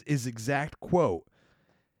exact quote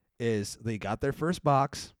is, they got their first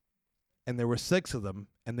box, and there were 6 of them,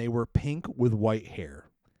 and they were pink with white hair.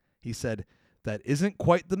 He said, that isn't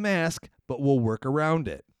quite the mask, but we'll work around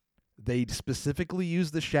it. They specifically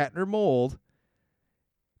used the Shatner mold,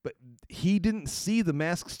 but he didn't see the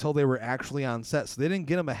masks till they were actually on set, so they didn't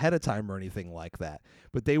get them ahead of time or anything like that.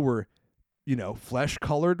 But they were,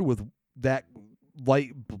 flesh-colored with that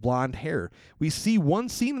light blonde hair. We see one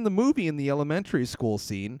scene in the movie, in the elementary school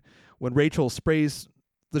scene, when Rachel sprays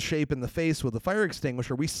the shape in the face with a fire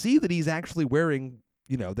extinguisher. We see that he's actually wearing,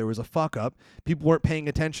 there was a fuck up. People weren't paying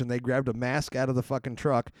attention. They grabbed a mask out of the fucking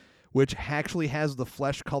truck, which actually has the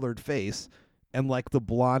flesh-colored face and like the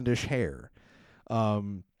blondish hair.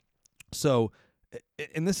 So,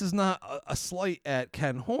 and this is not a slight at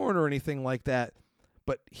Ken Horn or anything like that,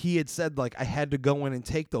 but he had said, like, I had to go in and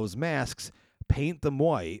take those masks, paint them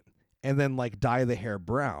white, and then like dye the hair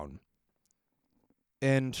brown.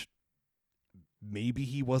 And maybe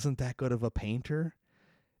he wasn't that good of a painter.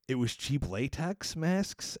 It was cheap latex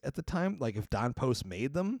masks at the time. Like, if Don Post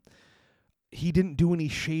made them, he didn't do any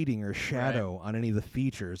shading or shadow on any of the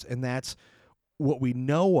features. And that's what we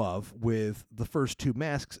know of with the first 2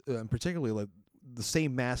 masks, particularly like the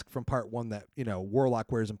same mask from part 1 that,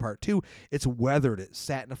 Warlock wears in part 2. It's weathered. It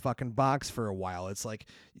sat in a fucking box for a while. It's like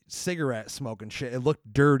cigarette smoke and shit. It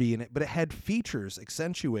looked dirty in it, but it had features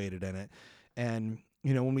accentuated in it. And,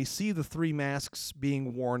 when we see the 3 masks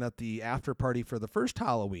being worn at the after party for the first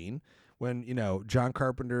Halloween, when, John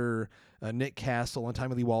Carpenter, Nick Castle, and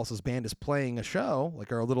Tommy Lee Wallace's band is playing a show,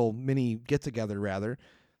 like our little mini get-together, rather,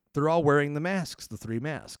 they're all wearing the masks, the 3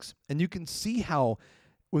 masks. And you can see how,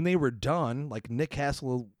 when they were done, like Nick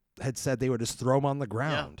Castle had said, they would just throw them on the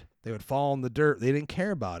ground. Yeah. They would fall in the dirt. They didn't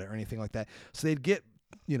care about it or anything like that. So they'd get,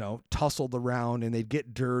 tussled around, and they'd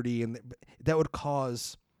get dirty, and that would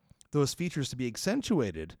cause those features to be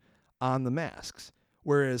accentuated on the masks.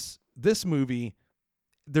 Whereas this movie,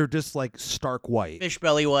 they're just like stark white. Fish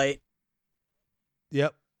belly white.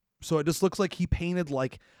 Yep. So it just looks like he painted,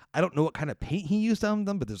 like, I don't know what kind of paint he used on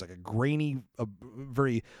them, but there's like a grainy,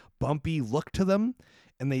 very bumpy look to them.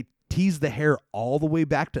 And they tease the hair all the way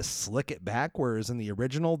back to slick it back. Whereas in the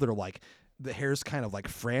original, they're like, the hair's kind of like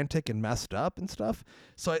frantic and messed up and stuff.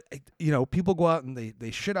 So, people go out and they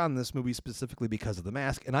shit on this movie specifically because of the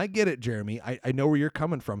mask. And I get it, Jeremy. I know where you're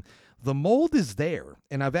coming from. The mold is there.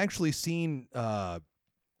 And I've actually seen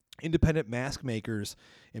independent mask makers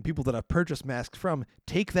and people that I've purchased masks from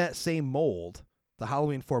take that same mold, the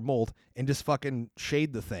Halloween 4 mold, and just fucking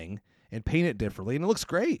shade the thing and paint it differently. And it looks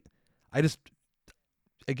great. I just,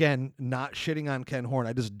 again, not shitting on Ken Horn,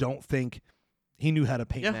 I just don't think he knew how to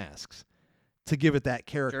paint masks to give it that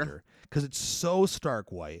character, because it's so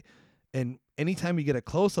stark white, and anytime you get a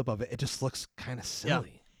close-up of it, it just looks kind of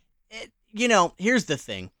silly. Here's the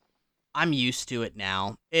thing. I'm used to it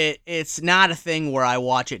now. It's not a thing where I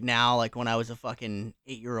watch it now like when I was a fucking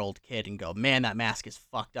 8-year-old kid and go, man, that mask is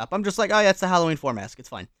fucked up. I'm just like, oh, that's the Halloween 4 mask. It's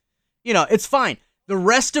fine. It's fine. The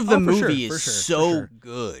rest of the movie is so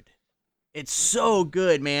good. It's so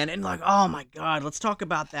good, man. And like, oh my God, let's talk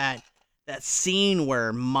about that scene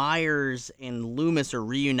where Myers and Loomis are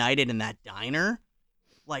reunited in that diner.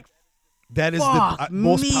 Like, That is fuck the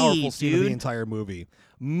most me, powerful scene of the dude. entire movie.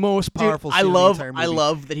 Most Dude, powerful I scene of the love entire I movie.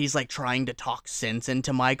 love that he's like trying to talk sense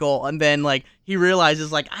into Michael, and then like he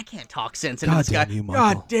realizes like I can't talk sense into God this guy. damn you, Michael.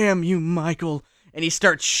 God damn you, Michael! And he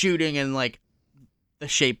starts shooting, and like the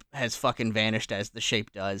shape has fucking vanished as the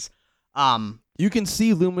shape does. You can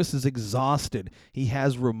see Loomis is exhausted. He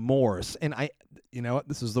has remorse. And you know what?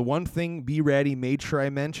 This is the one thing B. Ratty made sure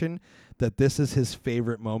I mention, that this is his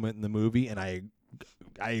favorite moment in the movie. And I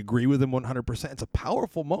agree with him 100%. It's a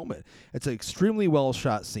powerful moment. It's an extremely well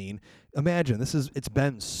shot scene. Imagine it's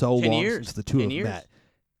been so 10 long years. since the two 10 have years. met.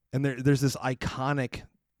 And there's this iconic,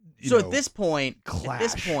 So at this point,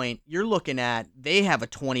 clash. you're looking at they have a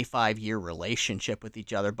 25-year relationship with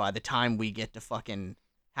each other by the time we get to fucking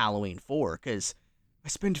Halloween 4, because I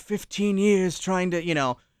spent 15 years trying to, you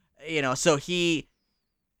know, so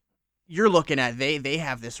you're looking at they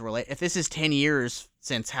have this if this is 10 years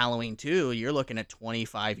since Halloween 2, you're looking at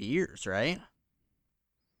 25 years, right?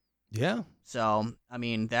 Yeah. So, I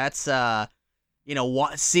mean, that's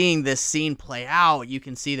seeing this scene play out, you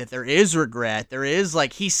can see that there is regret. There is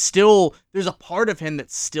like there's a part of him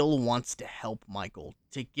that still wants to help Michael,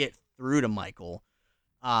 to get through to Michael.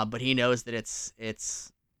 But he knows that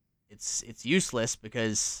it's useless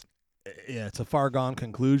because Yeah, it's a far gone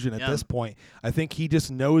conclusion at Yeah. this point. I think he just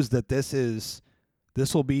knows that this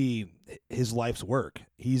will be his life's work.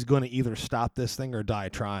 He's going to either stop this thing or die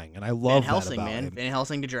trying. And I love Van Helsing, that about man. him. Van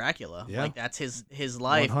Helsing to Dracula. Yeah. Like that's his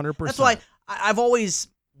life. 100%. That's why I've always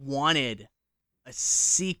wanted a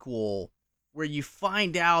sequel where you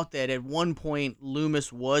find out that at one point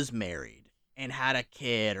Loomis was married and had a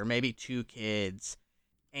kid or maybe two kids,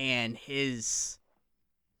 and his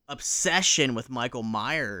obsession with Michael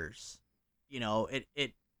Myers,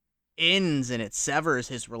 it ends and it severs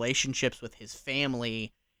his relationships with his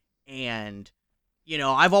family. And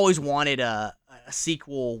I've always wanted a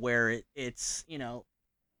sequel where it's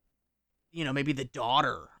maybe the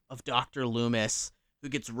daughter of Dr. Loomis who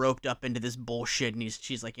gets roped up into this bullshit, and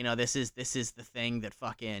she's like, this is the thing that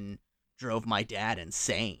fucking drove my dad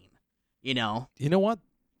insane. You know what?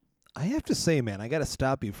 I have to say, man, I got to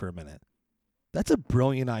stop you for a minute. That's a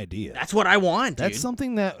brilliant idea. That's what I want, dude. That's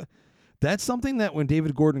something that when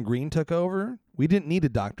David Gordon Green took over, we didn't need a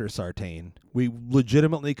Dr. Sartain. We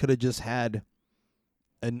legitimately could have just had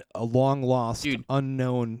a long lost,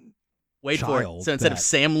 unknown Wait for child it. So instead of that-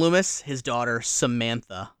 Sam Loomis, his daughter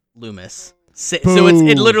Samantha Loomis. So it Boom.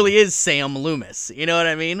 literally is Sam Loomis. You know what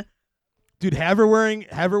I mean? Dude, have her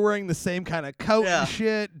wearing the same kind of coat Yeah. and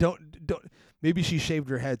shit. Don't. Maybe she shaved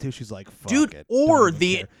her head too. She's like, fuck Dude, it. or Don't even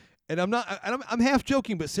the- care. And I'm half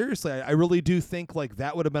joking, but seriously, I really do think like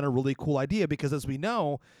that would have been a really cool idea, because as we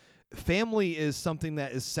know, family is something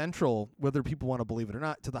that is central, whether people want to believe it or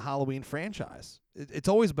not, to the Halloween franchise. It's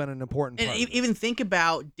always been an important And part. even think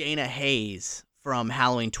about Dana Hayes from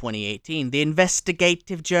Halloween 2018, the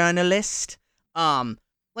investigative journalist.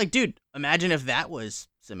 Dude, imagine if that was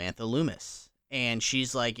Samantha Loomis, and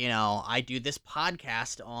she's like, I do this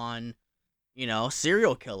podcast on,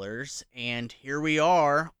 serial killers, and here we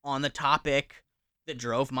are on the topic that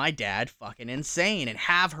drove my dad fucking insane, and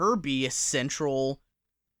have her be a central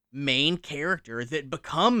main character that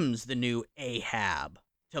becomes the new Ahab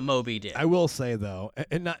to Moby Dick. I will say though,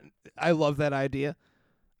 I love that idea,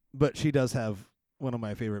 but she does have one of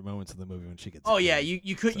my favorite moments in the movie when she gets. Oh yeah, killed.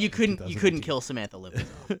 you So, couldn't 2018. kill Samantha Loomis.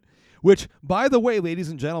 though. Which, by the way, ladies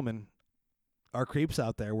and gentlemen, our creeps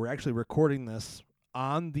out there, we're actually recording this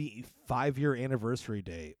on the 5-year anniversary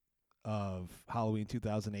date of Halloween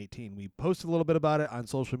 2018. We posted a little bit about it on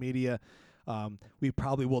social media. We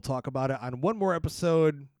probably will talk about it on one more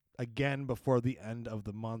episode again before the end of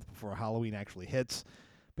the month, before Halloween actually hits.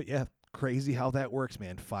 But yeah, crazy how that works,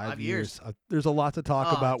 man. 5 years. There's a lot to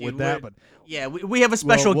talk Oh, about dude, with that, but Yeah, we have a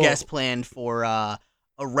special Well, guest planned for a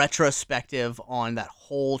retrospective on that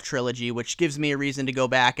whole trilogy, which gives me a reason to go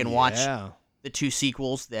back and watch yeah. the two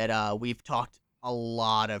sequels that we've talked a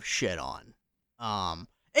lot of shit on. And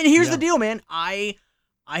here's Yeah. the deal, man. I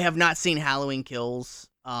have not seen Halloween Kills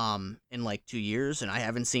in like 2 years, and I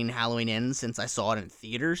haven't seen Halloween Ends since I saw it in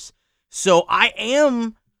theaters. So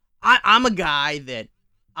I'm a guy that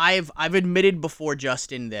I've admitted before,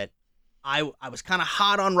 Justin, that I was kind of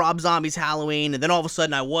hot on Rob Zombie's Halloween, and then all of a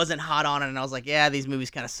sudden I wasn't hot on it, and I was like, yeah, these movies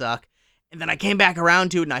kind of suck. And then I came back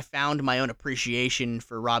around to it, and I found my own appreciation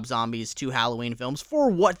for Rob Zombie's 2 Halloween films for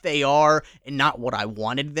what they are and not what I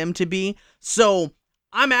wanted them to be. So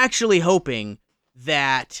I'm actually hoping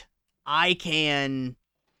that I can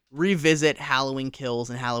revisit Halloween Kills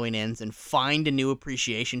and Halloween Ends and find a new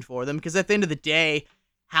appreciation for them, because at the end of the day,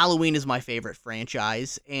 Halloween is my favorite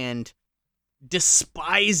franchise, and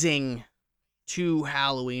despising 2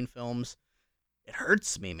 Halloween films, it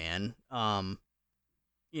hurts me, man.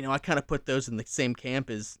 I kind of put those in the same camp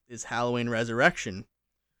as Halloween Resurrection.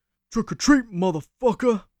 Trick or treat,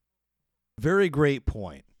 motherfucker. Very great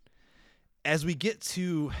point. As we get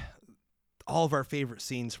to all of our favorite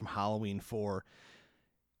scenes from Halloween 4,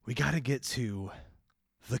 we got to get to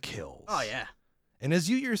the kills. Oh, yeah. And as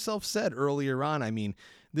you yourself said earlier on, I mean,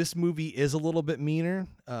 this movie is a little bit meaner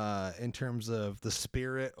in terms of the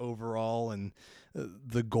spirit overall and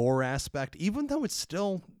the gore aspect, even though it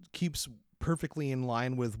still keeps perfectly in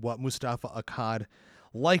line with what Mustafa Akkad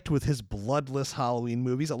liked with his bloodless Halloween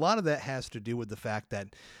movies. A lot of that has to do with the fact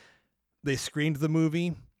that they screened the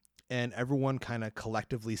movie and everyone kind of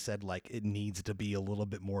collectively said, like, it needs to be a little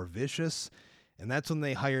bit more vicious. And that's when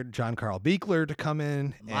they hired John Carl Buechler to come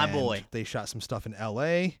in. My boy. They shot some stuff in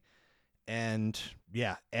L.A. and,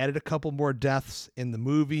 yeah, added a couple more deaths in the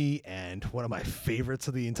movie. And one of my favorites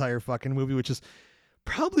of the entire fucking movie, which is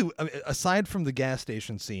probably, aside from the gas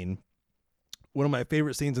station scene, one of my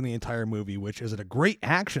favorite scenes in the entire movie, which is a great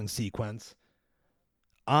action sequence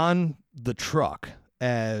on the truck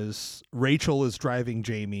as Rachel is driving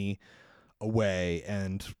Jamie away,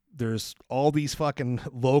 and there's all these fucking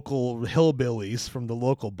local hillbillies from the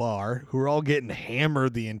local bar who are all getting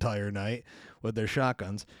hammered the entire night with their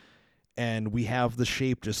shotguns, and we have the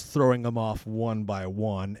Shape just throwing them off one by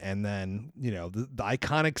one, and then, the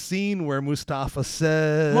iconic scene where Mustafa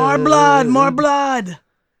says, "More blood, more blood,"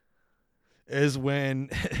 is when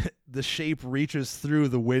the Shape reaches through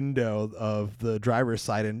the window of the driver's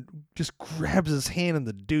side and just grabs his hand in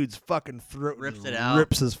the dude's fucking throat, rips and it out,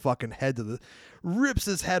 rips his fucking head rips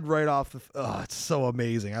his head right off it's so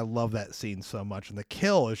amazing. I love that scene so much, and the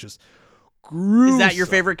kill is just gruesome. Is that your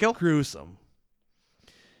favorite kill? Gruesome.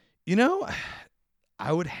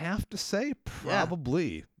 I would have to say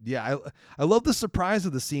probably. Yeah, I love the surprise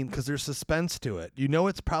of the scene because there's suspense to it.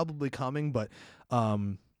 It's probably coming, but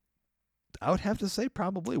I would have to say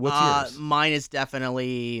probably. What's yours? Mine is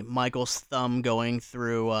definitely Michael's thumb going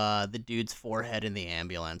through the dude's forehead in the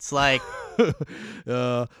ambulance. Like,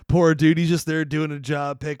 poor dude, he's just there doing a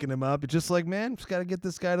job, picking him up. It's just like, man, just got to get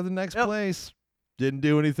this guy to the next place. Didn't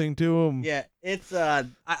do anything to him. Yeah, it's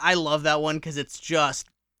I love that one because it's just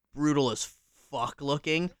brutal as fuck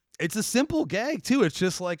looking. It's a simple gag too. It's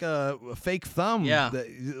just like a fake thumb. Yeah, the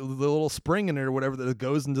little spring in it or whatever that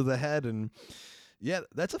goes into the head. And yeah,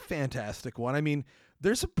 that's a fantastic one. I mean,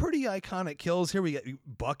 there's some pretty iconic kills here. We get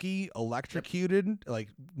Bucky electrocuted. Like,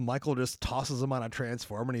 Michael just tosses him on a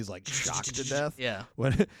transformer and he's like shocked to death. Yeah.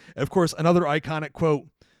 When, of course, another iconic quote,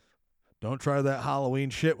 "Don't try that Halloween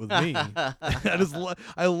shit with me."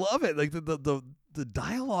 I love it. Like the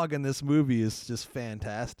dialogue in this movie is just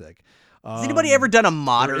fantastic. Has anybody ever done a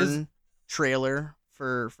modern trailer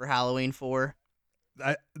for Halloween 4?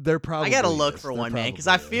 There probably. I gotta look for one, man, because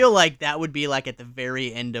I feel like that would be like at the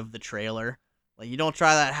very end of the trailer. Like, you don't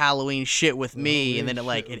try that Halloween shit with me, and then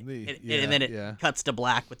it cuts to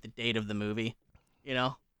black with the date of the movie.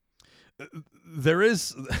 There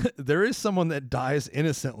is someone that dies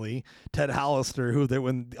innocently, Ted Hollister,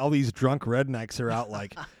 when all these drunk rednecks are out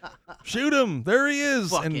like, shoot him, there he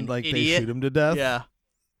is, fucking and like idiot. they shoot him to death. Yeah,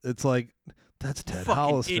 it's like, that's Ted fucking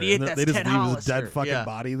Hollister. idiot, And they that's just Ted leave his dead Hollister. fucking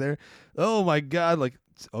body there. Oh my god! Like,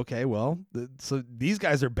 okay, well, so these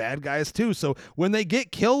guys are bad guys too. So when they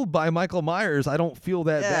get killed by Michael Myers, I don't feel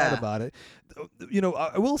that bad about it.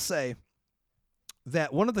 I will say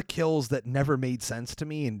that one of the kills that never made sense to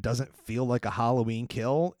me and doesn't feel like a Halloween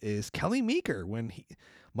kill is Kelly Meeker when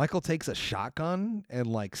Michael takes a shotgun and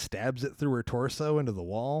like stabs it through her torso into the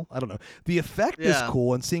wall. I don't know. The effect is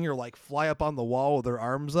cool, and seeing her like fly up on the wall with her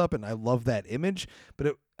arms up, and I love that image.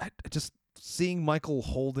 But just seeing Michael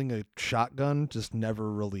holding a shotgun just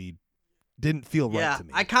never really didn't feel right to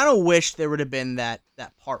me. I kind of wish there would have been that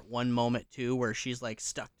part 1 moment too, where she's like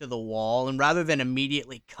stuck to the wall, and rather than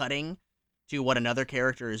immediately cutting to what another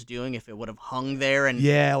character is doing, if it would have hung there and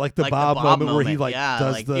like the Bob moment where he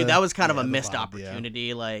does dude, that was kind of a missed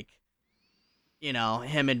opportunity. Like,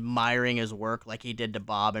 him admiring his work like he did to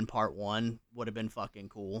Bob in part 1 would have been fucking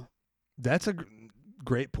cool. That's a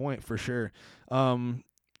great point for sure.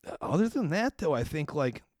 Other than that, though, I think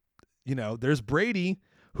there's Brady,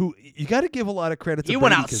 who you got to give a lot of credit to. He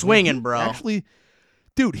Brady went out swinging, bro. Actually,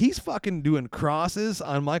 dude, he's fucking doing crosses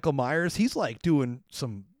on Michael Myers. He's like doing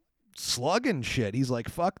some slugging shit. He's like,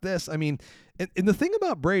 fuck this. I mean, and the thing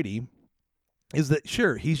about Brady is that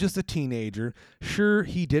sure, he's just a teenager. Sure,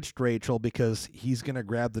 he ditched Rachel because he's going to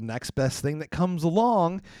grab the next best thing that comes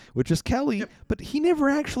along, which is Kelly, Yep. but he never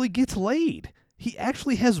actually gets laid. He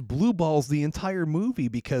actually has blue balls the entire movie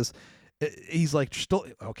because he's like, still,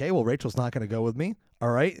 okay, well, Rachel's not going to go with me. All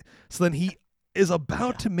right. So then he is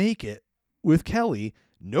about to make it with Kelly.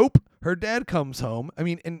 Nope. Her dad comes home. I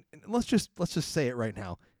mean, and let's just say it right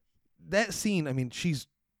now. That scene, I mean, she's,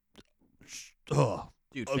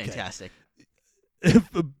 Dude, okay. fantastic.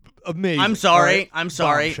 Amazing. I'm sorry.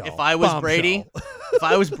 Bombshell. If I was Bombshell. Brady, if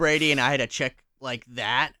I was Brady and I had a chick like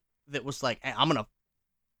that was like, hey, I'm gonna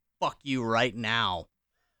fuck you right now,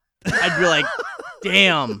 I'd be like,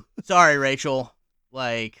 damn, sorry, Rachel.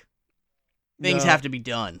 Like, things No. have to be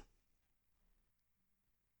done.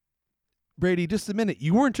 Brady, just a minute.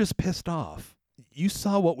 You weren't just pissed off. You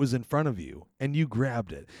saw what was in front of you and you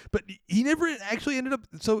grabbed it. But he never actually ended up.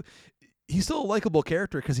 So he's still a likable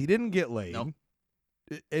character because he didn't get laid. Nope.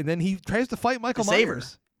 And then he tries to fight Michael To save her.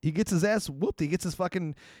 Myers. He gets his ass whooped. He gets his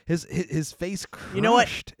fucking his face crushed. You know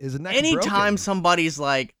what? His neck Anytime broken. somebody's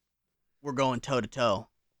like, we're going toe to toe,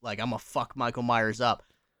 like I'm gonna fuck Michael Myers up,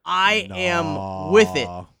 I am with it,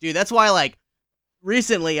 Nah. dude. That's why, like,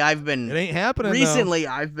 recently I've been It ain't happening.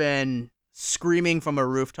 I've been screaming from a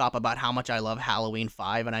rooftop about how much I love Halloween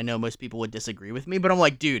 5, and I know most people would disagree with me, but I'm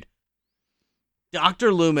like, dude,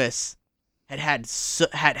 Dr. Loomis had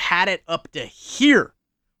it up to here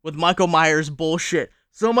with Michael Myers bullshit.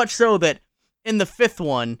 So much so that in the 5th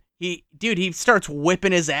one, he starts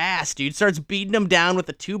whipping his ass, dude. Starts beating him down with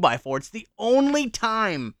a 2x4. It's the only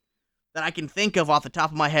time that I can think of off the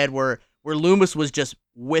top of my head where Loomis was just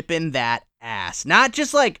whipping that ass. Not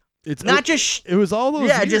just like, It was all those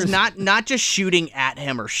yeah, years. just not just shooting at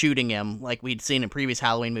him or shooting him like we'd seen in previous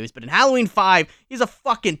Halloween movies, but in Halloween 5, he's a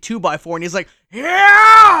fucking 2x4 and he's like,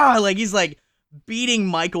 yeah, like he's like beating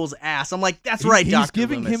Michael's ass. I'm like, that's right, He's Dr.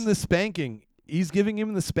 giving Loomis. him the spanking. He's giving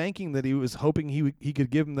him the spanking that he was hoping he could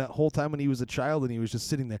give him that whole time when he was a child and he was just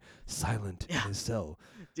sitting there silent in his cell.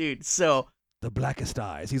 Dude, so The blackest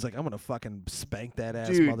eyes. He's like, I'm gonna fucking spank that ass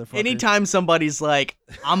dude, motherfucker. anytime somebody's like,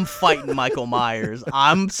 I'm fighting Michael Myers,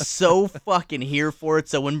 I'm so fucking here for it.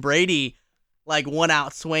 So when Brady like went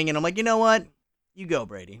out swinging, I'm like, you know what? You go,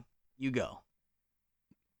 Brady. You go.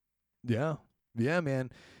 Yeah,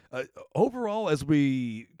 man. Overall, as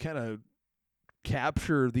we kind of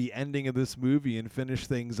capture the ending of this movie and finish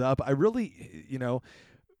things up, I really,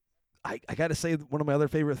 I got to say one of my other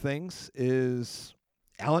favorite things is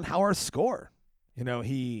Alan Howarth's score.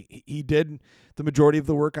 He did the majority of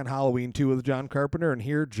the work on Halloween 2 with John Carpenter, and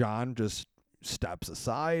here John just steps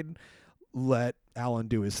aside, let Alan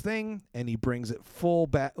do his thing, and he brings it fully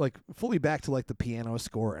back to like the piano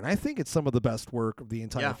score. And I think it's some of the best work of the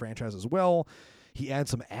entire franchise as well. He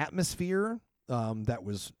adds some atmosphere that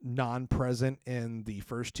was non-present in the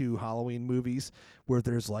first 2 Halloween movies, where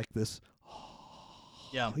there's like this,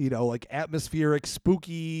 like atmospheric,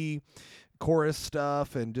 spooky chorus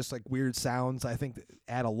stuff and just like weird sounds. I think that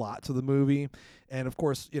add a lot to the movie. And of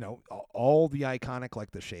course, all the iconic, like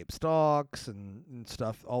the shaped stalks and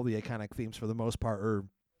stuff, all the iconic themes for the most part are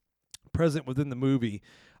present within the movie.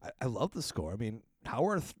 I love the score. I mean,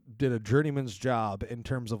 Howarth did a journeyman's job in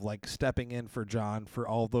terms of like stepping in for John for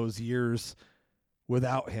all those years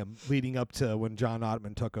without him, leading up to when John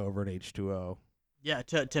Ottman took over at H2O. Yeah,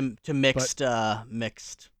 to mixed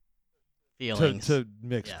feelings. To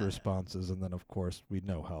mixed responses, and then of course we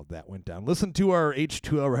know how that went down. Listen to our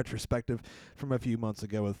H2O retrospective from a few months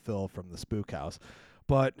ago with Phil from the Spook House.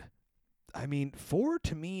 But I mean, 4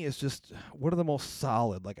 to me is just one of the most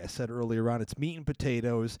solid. Like I said earlier on, it's meat and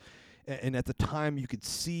potatoes. And at the time, you could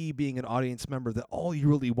see, being an audience member, that all you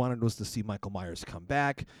really wanted was to see Michael Myers come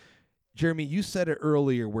back. Jeremy, you said it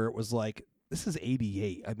earlier where it was like, this is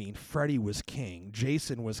 88. I mean, Freddy was king.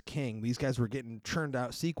 Jason was king. These guys were getting churned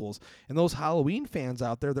out sequels. And those Halloween fans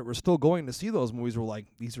out there that were still going to see those movies were like,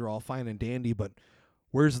 these are all fine and dandy, but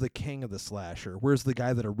where's the king of the slasher? Where's the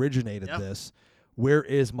guy that originated this? Where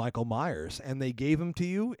is Michael Myers? And they gave him to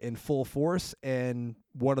you in full force, and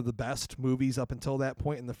one of the best movies up until that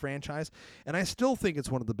point in the franchise. And I still think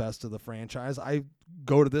it's one of the best of the franchise. I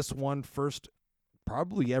go to this one first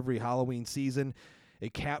probably every Halloween season.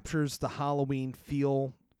 It captures the Halloween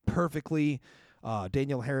feel perfectly.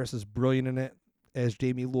 Danielle Harris is brilliant in it as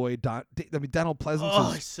Jamie Lloyd. Donald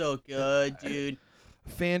Pleasance is so good, dude.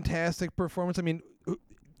 Fantastic performance. I mean,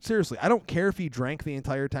 seriously, I don't care if he drank the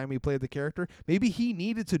entire time he played the character. Maybe he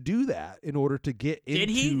needed to do that in order to get into... Did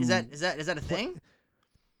he? Is that a thing?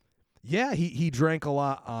 Yeah, he drank a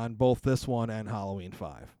lot on both this one and Halloween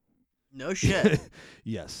 5. No shit.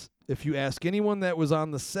 Yes. If you ask anyone that was on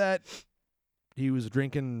the set, He was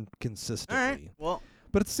drinking All consistently. right. Well,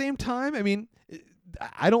 But at the same time, I mean,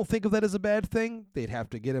 I don't think of that as a bad thing. They'd have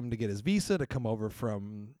to get him to get his visa to come over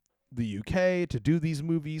from the UK to do these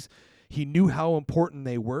movies. He knew how important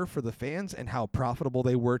they were for the fans and how profitable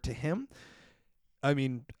they were to him. I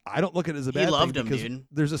mean, I don't look at it as a bad thing. he loved him, because dude.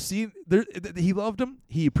 there's a scene there. He loved him.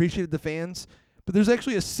 He appreciated the fans. But there's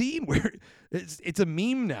actually a scene where it's a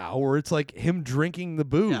meme now, where it's like him drinking the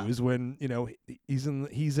booze when he's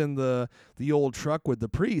in the old truck with the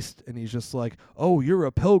priest, and he's just like, "Oh, you're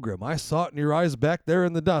a pilgrim. I saw it in your eyes back there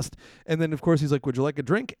in the dust." And then of course he's like, "Would you like a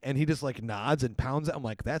drink?" And he just like nods and pounds it. I'm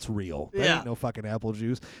like, "That's real. That ain't no fucking apple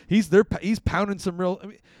juice." He's pounding some real. I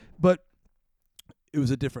mean, but it was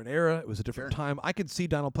a different era. It was a different time. I could see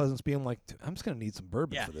Donald Pleasance being like, "I'm just gonna need some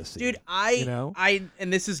bourbon for this scene." Dude, I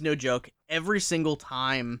and this is no joke. Every single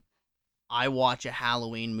time I watch a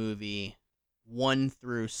Halloween movie, 1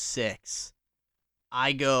 through 6,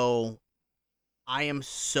 I am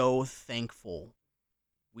so thankful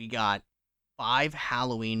we got 5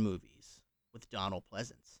 Halloween movies with Donald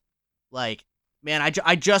Pleasance. Like, man,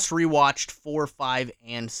 I just rewatched 4, 5,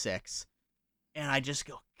 and 6, and I just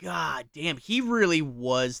go, God damn, he really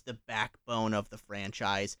was the backbone of the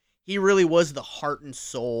franchise. He really was the heart and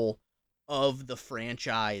soul of the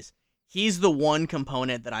franchise. He's the one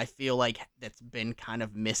component that I feel like that's been kind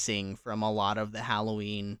of missing from a lot of the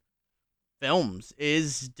Halloween films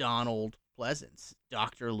is Donald Pleasance,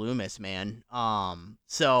 Dr. Loomis, man.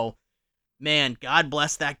 So, man, God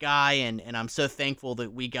bless that guy, and I'm so thankful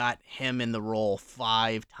that we got him in the role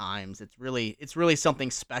 5 times. It's really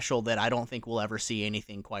something special that I don't think we'll ever see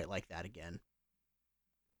anything quite like that again.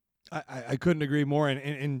 I couldn't agree more.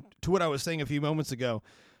 And to what I was saying a few moments ago,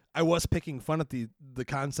 I was picking fun at the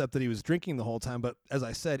concept that he was drinking the whole time, but as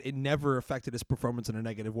I said, it never affected his performance in a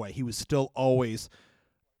negative way. He was still always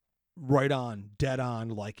right on, dead on,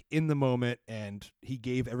 like in the moment, and he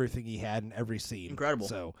gave everything he had in every scene. Incredible.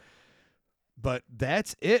 So, but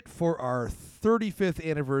that's it for our 35th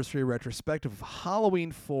anniversary retrospective of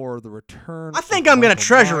Halloween 4: The Return. I think I'm going to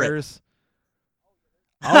treasure it.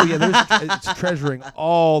 Oh, yeah, it's treasuring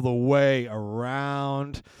all the way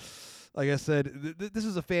around. Like I said, this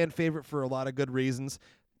is a fan favorite for a lot of good reasons.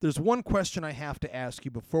 There's one question I have to ask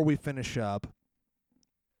you before we finish up.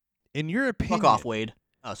 In your opinion... Fuck off, Wade.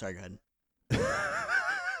 Oh, sorry, go ahead.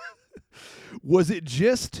 Was it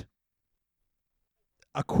just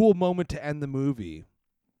a cool moment to end the movie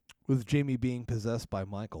with Jamie being possessed by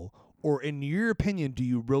Michael? Or in your opinion, do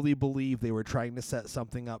you really believe they were trying to set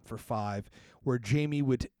something up for 5 where Jamie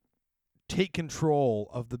would take control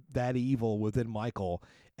of that evil within Michael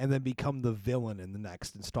and then become the villain in the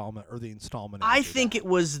next installment or the installment after I think that? it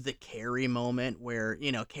was the Carrie moment where,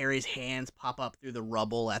 Carrie's hands pop up through the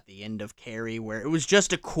rubble at the end of Carrie, where it was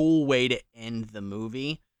just a cool way to end the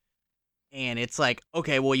movie. And it's like,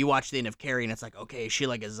 okay, well, you watch the end of Carrie, and it's like, okay, is she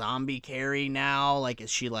like a zombie Carrie now? Like, is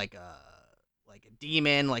she like a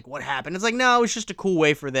demon? Like, what happened? It's like, no, it was just a cool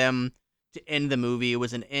way for them to end the movie. It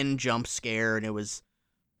was an end jump scare, and it was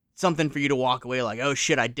something for you to walk away like, oh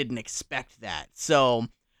shit, I didn't expect that. So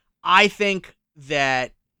I think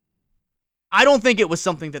that I don't think it was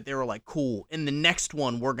something that they were like, cool, in the next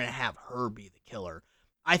one we're gonna have her be the killer.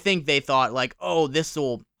 I think they thought like, oh, this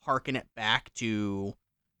will harken it back to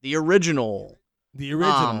the original. And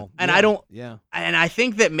yeah. I don't Yeah. And I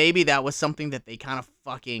think that maybe that was something that they kind of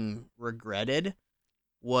fucking regretted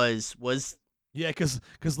was Yeah, because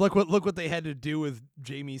look what they had to do with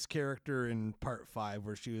Jamie's character in part 5,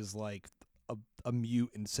 where she was like a mute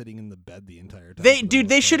and sitting in the bed the entire time.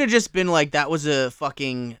 they should have just been like, that was a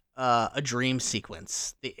fucking a dream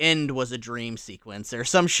sequence. The end was a dream sequence or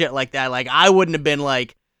some shit like that. Like I wouldn't have been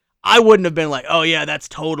like, oh yeah, that's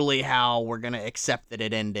totally how we're gonna accept that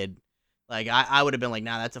it ended. Like I would have been like,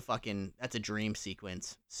 nah, that's a dream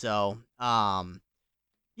sequence. So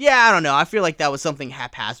yeah, I don't know. I feel like that was something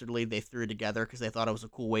haphazardly they threw together because they thought it was a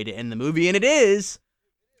cool way to end the movie, and it is.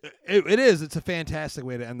 It is. It's a fantastic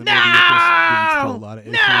way to end the movie. It just leads to a lot of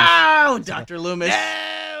issues. No, Dr. Loomis.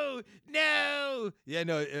 No. Yeah,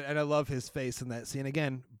 no, and I love his face in that scene.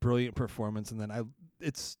 Again, brilliant performance. And then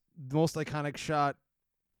it's the most iconic shot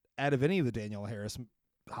out of any of the Danielle Harris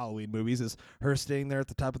Halloween movies is her staying there at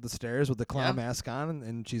the top of the stairs with the clown mask on,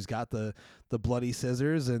 and she's got the bloody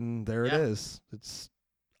scissors, and there it is. It's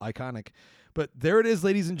iconic. But there it is,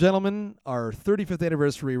 ladies and gentlemen, our 35th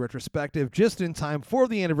anniversary retrospective, just in time for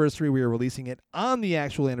the anniversary. We are releasing it on the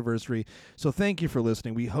actual anniversary. So thank you for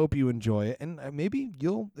listening. We hope you enjoy it, and maybe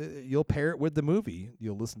you'll pair it with the movie.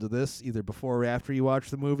 You'll listen to this either before or after you watch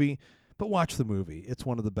the movie, but watch the movie. It's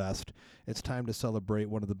one of the best. It's time to celebrate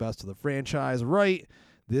one of the best of the franchise right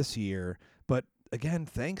this year. But again,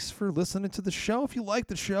 thanks for listening to the show. If you like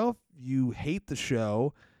the show, if you hate the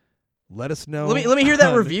show, let us know. Let me hear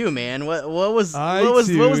that review, man. What was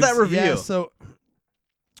that review? Yeah, so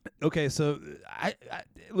okay, so I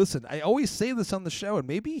listen, I always say this on the show, and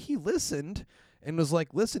maybe he listened and was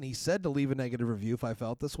like, listen, he said to leave a negative review if I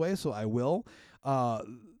felt this way, so I will.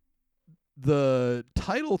 The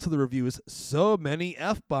title to the review is So Many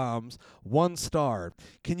F-Bombs, 1 star.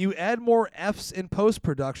 Can you add more Fs in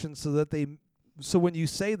post-production so when you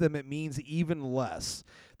say them, it means even less?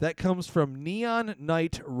 That comes from Neon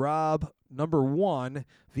Knight Rob #1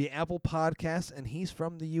 via Apple Podcasts, and he's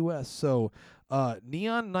from the U.S. So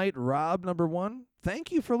Neon Knight Rob #1,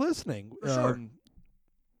 thank you for listening. For sure.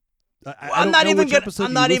 I'm not even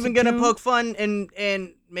gonna poke fun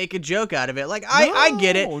and make a joke out of it. Like I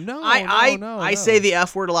get it. I say the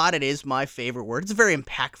F word a lot. It is my favorite word. It's a very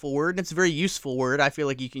impactful word. And it's a very useful word. I feel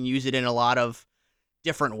like you can use it in a lot of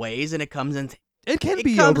different ways, and it comes in. It can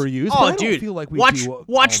be overused. Oh, but I dude! don't feel like we watch do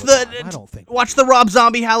watch the Rob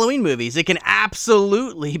Zombie Halloween movies. It can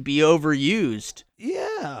absolutely be overused.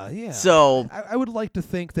 Yeah. So I would like to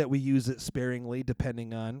think that we use it sparingly,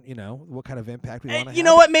 depending on what kind of impact we want to have. You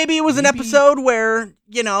know what? Maybe it was an episode where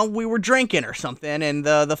we were drinking or something, and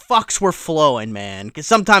the fucks were flowing, man. Because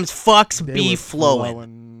sometimes fucks be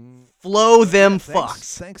flowing. Flow them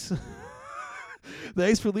fucks. Thanks.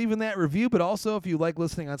 Thanks for leaving that review, but also if you like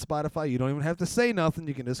listening on Spotify, you don't even have to say nothing.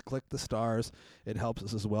 You can just click the stars. It helps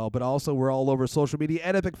us as well. But also, we're all over social media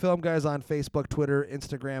at Epic Film Guys on Facebook, Twitter,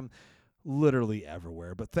 Instagram, literally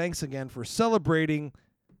everywhere. But thanks again for celebrating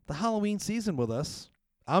the Halloween season with us.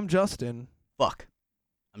 I'm Justin. Fuck.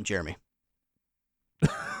 I'm Jeremy.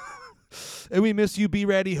 And we miss you. Be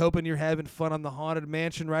ready. Hoping you're having fun on the Haunted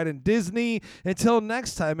Mansion ride in Disney. Until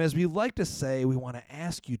next time, as we like to say, we want to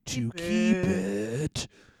ask you to keep it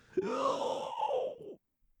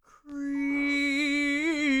creepy.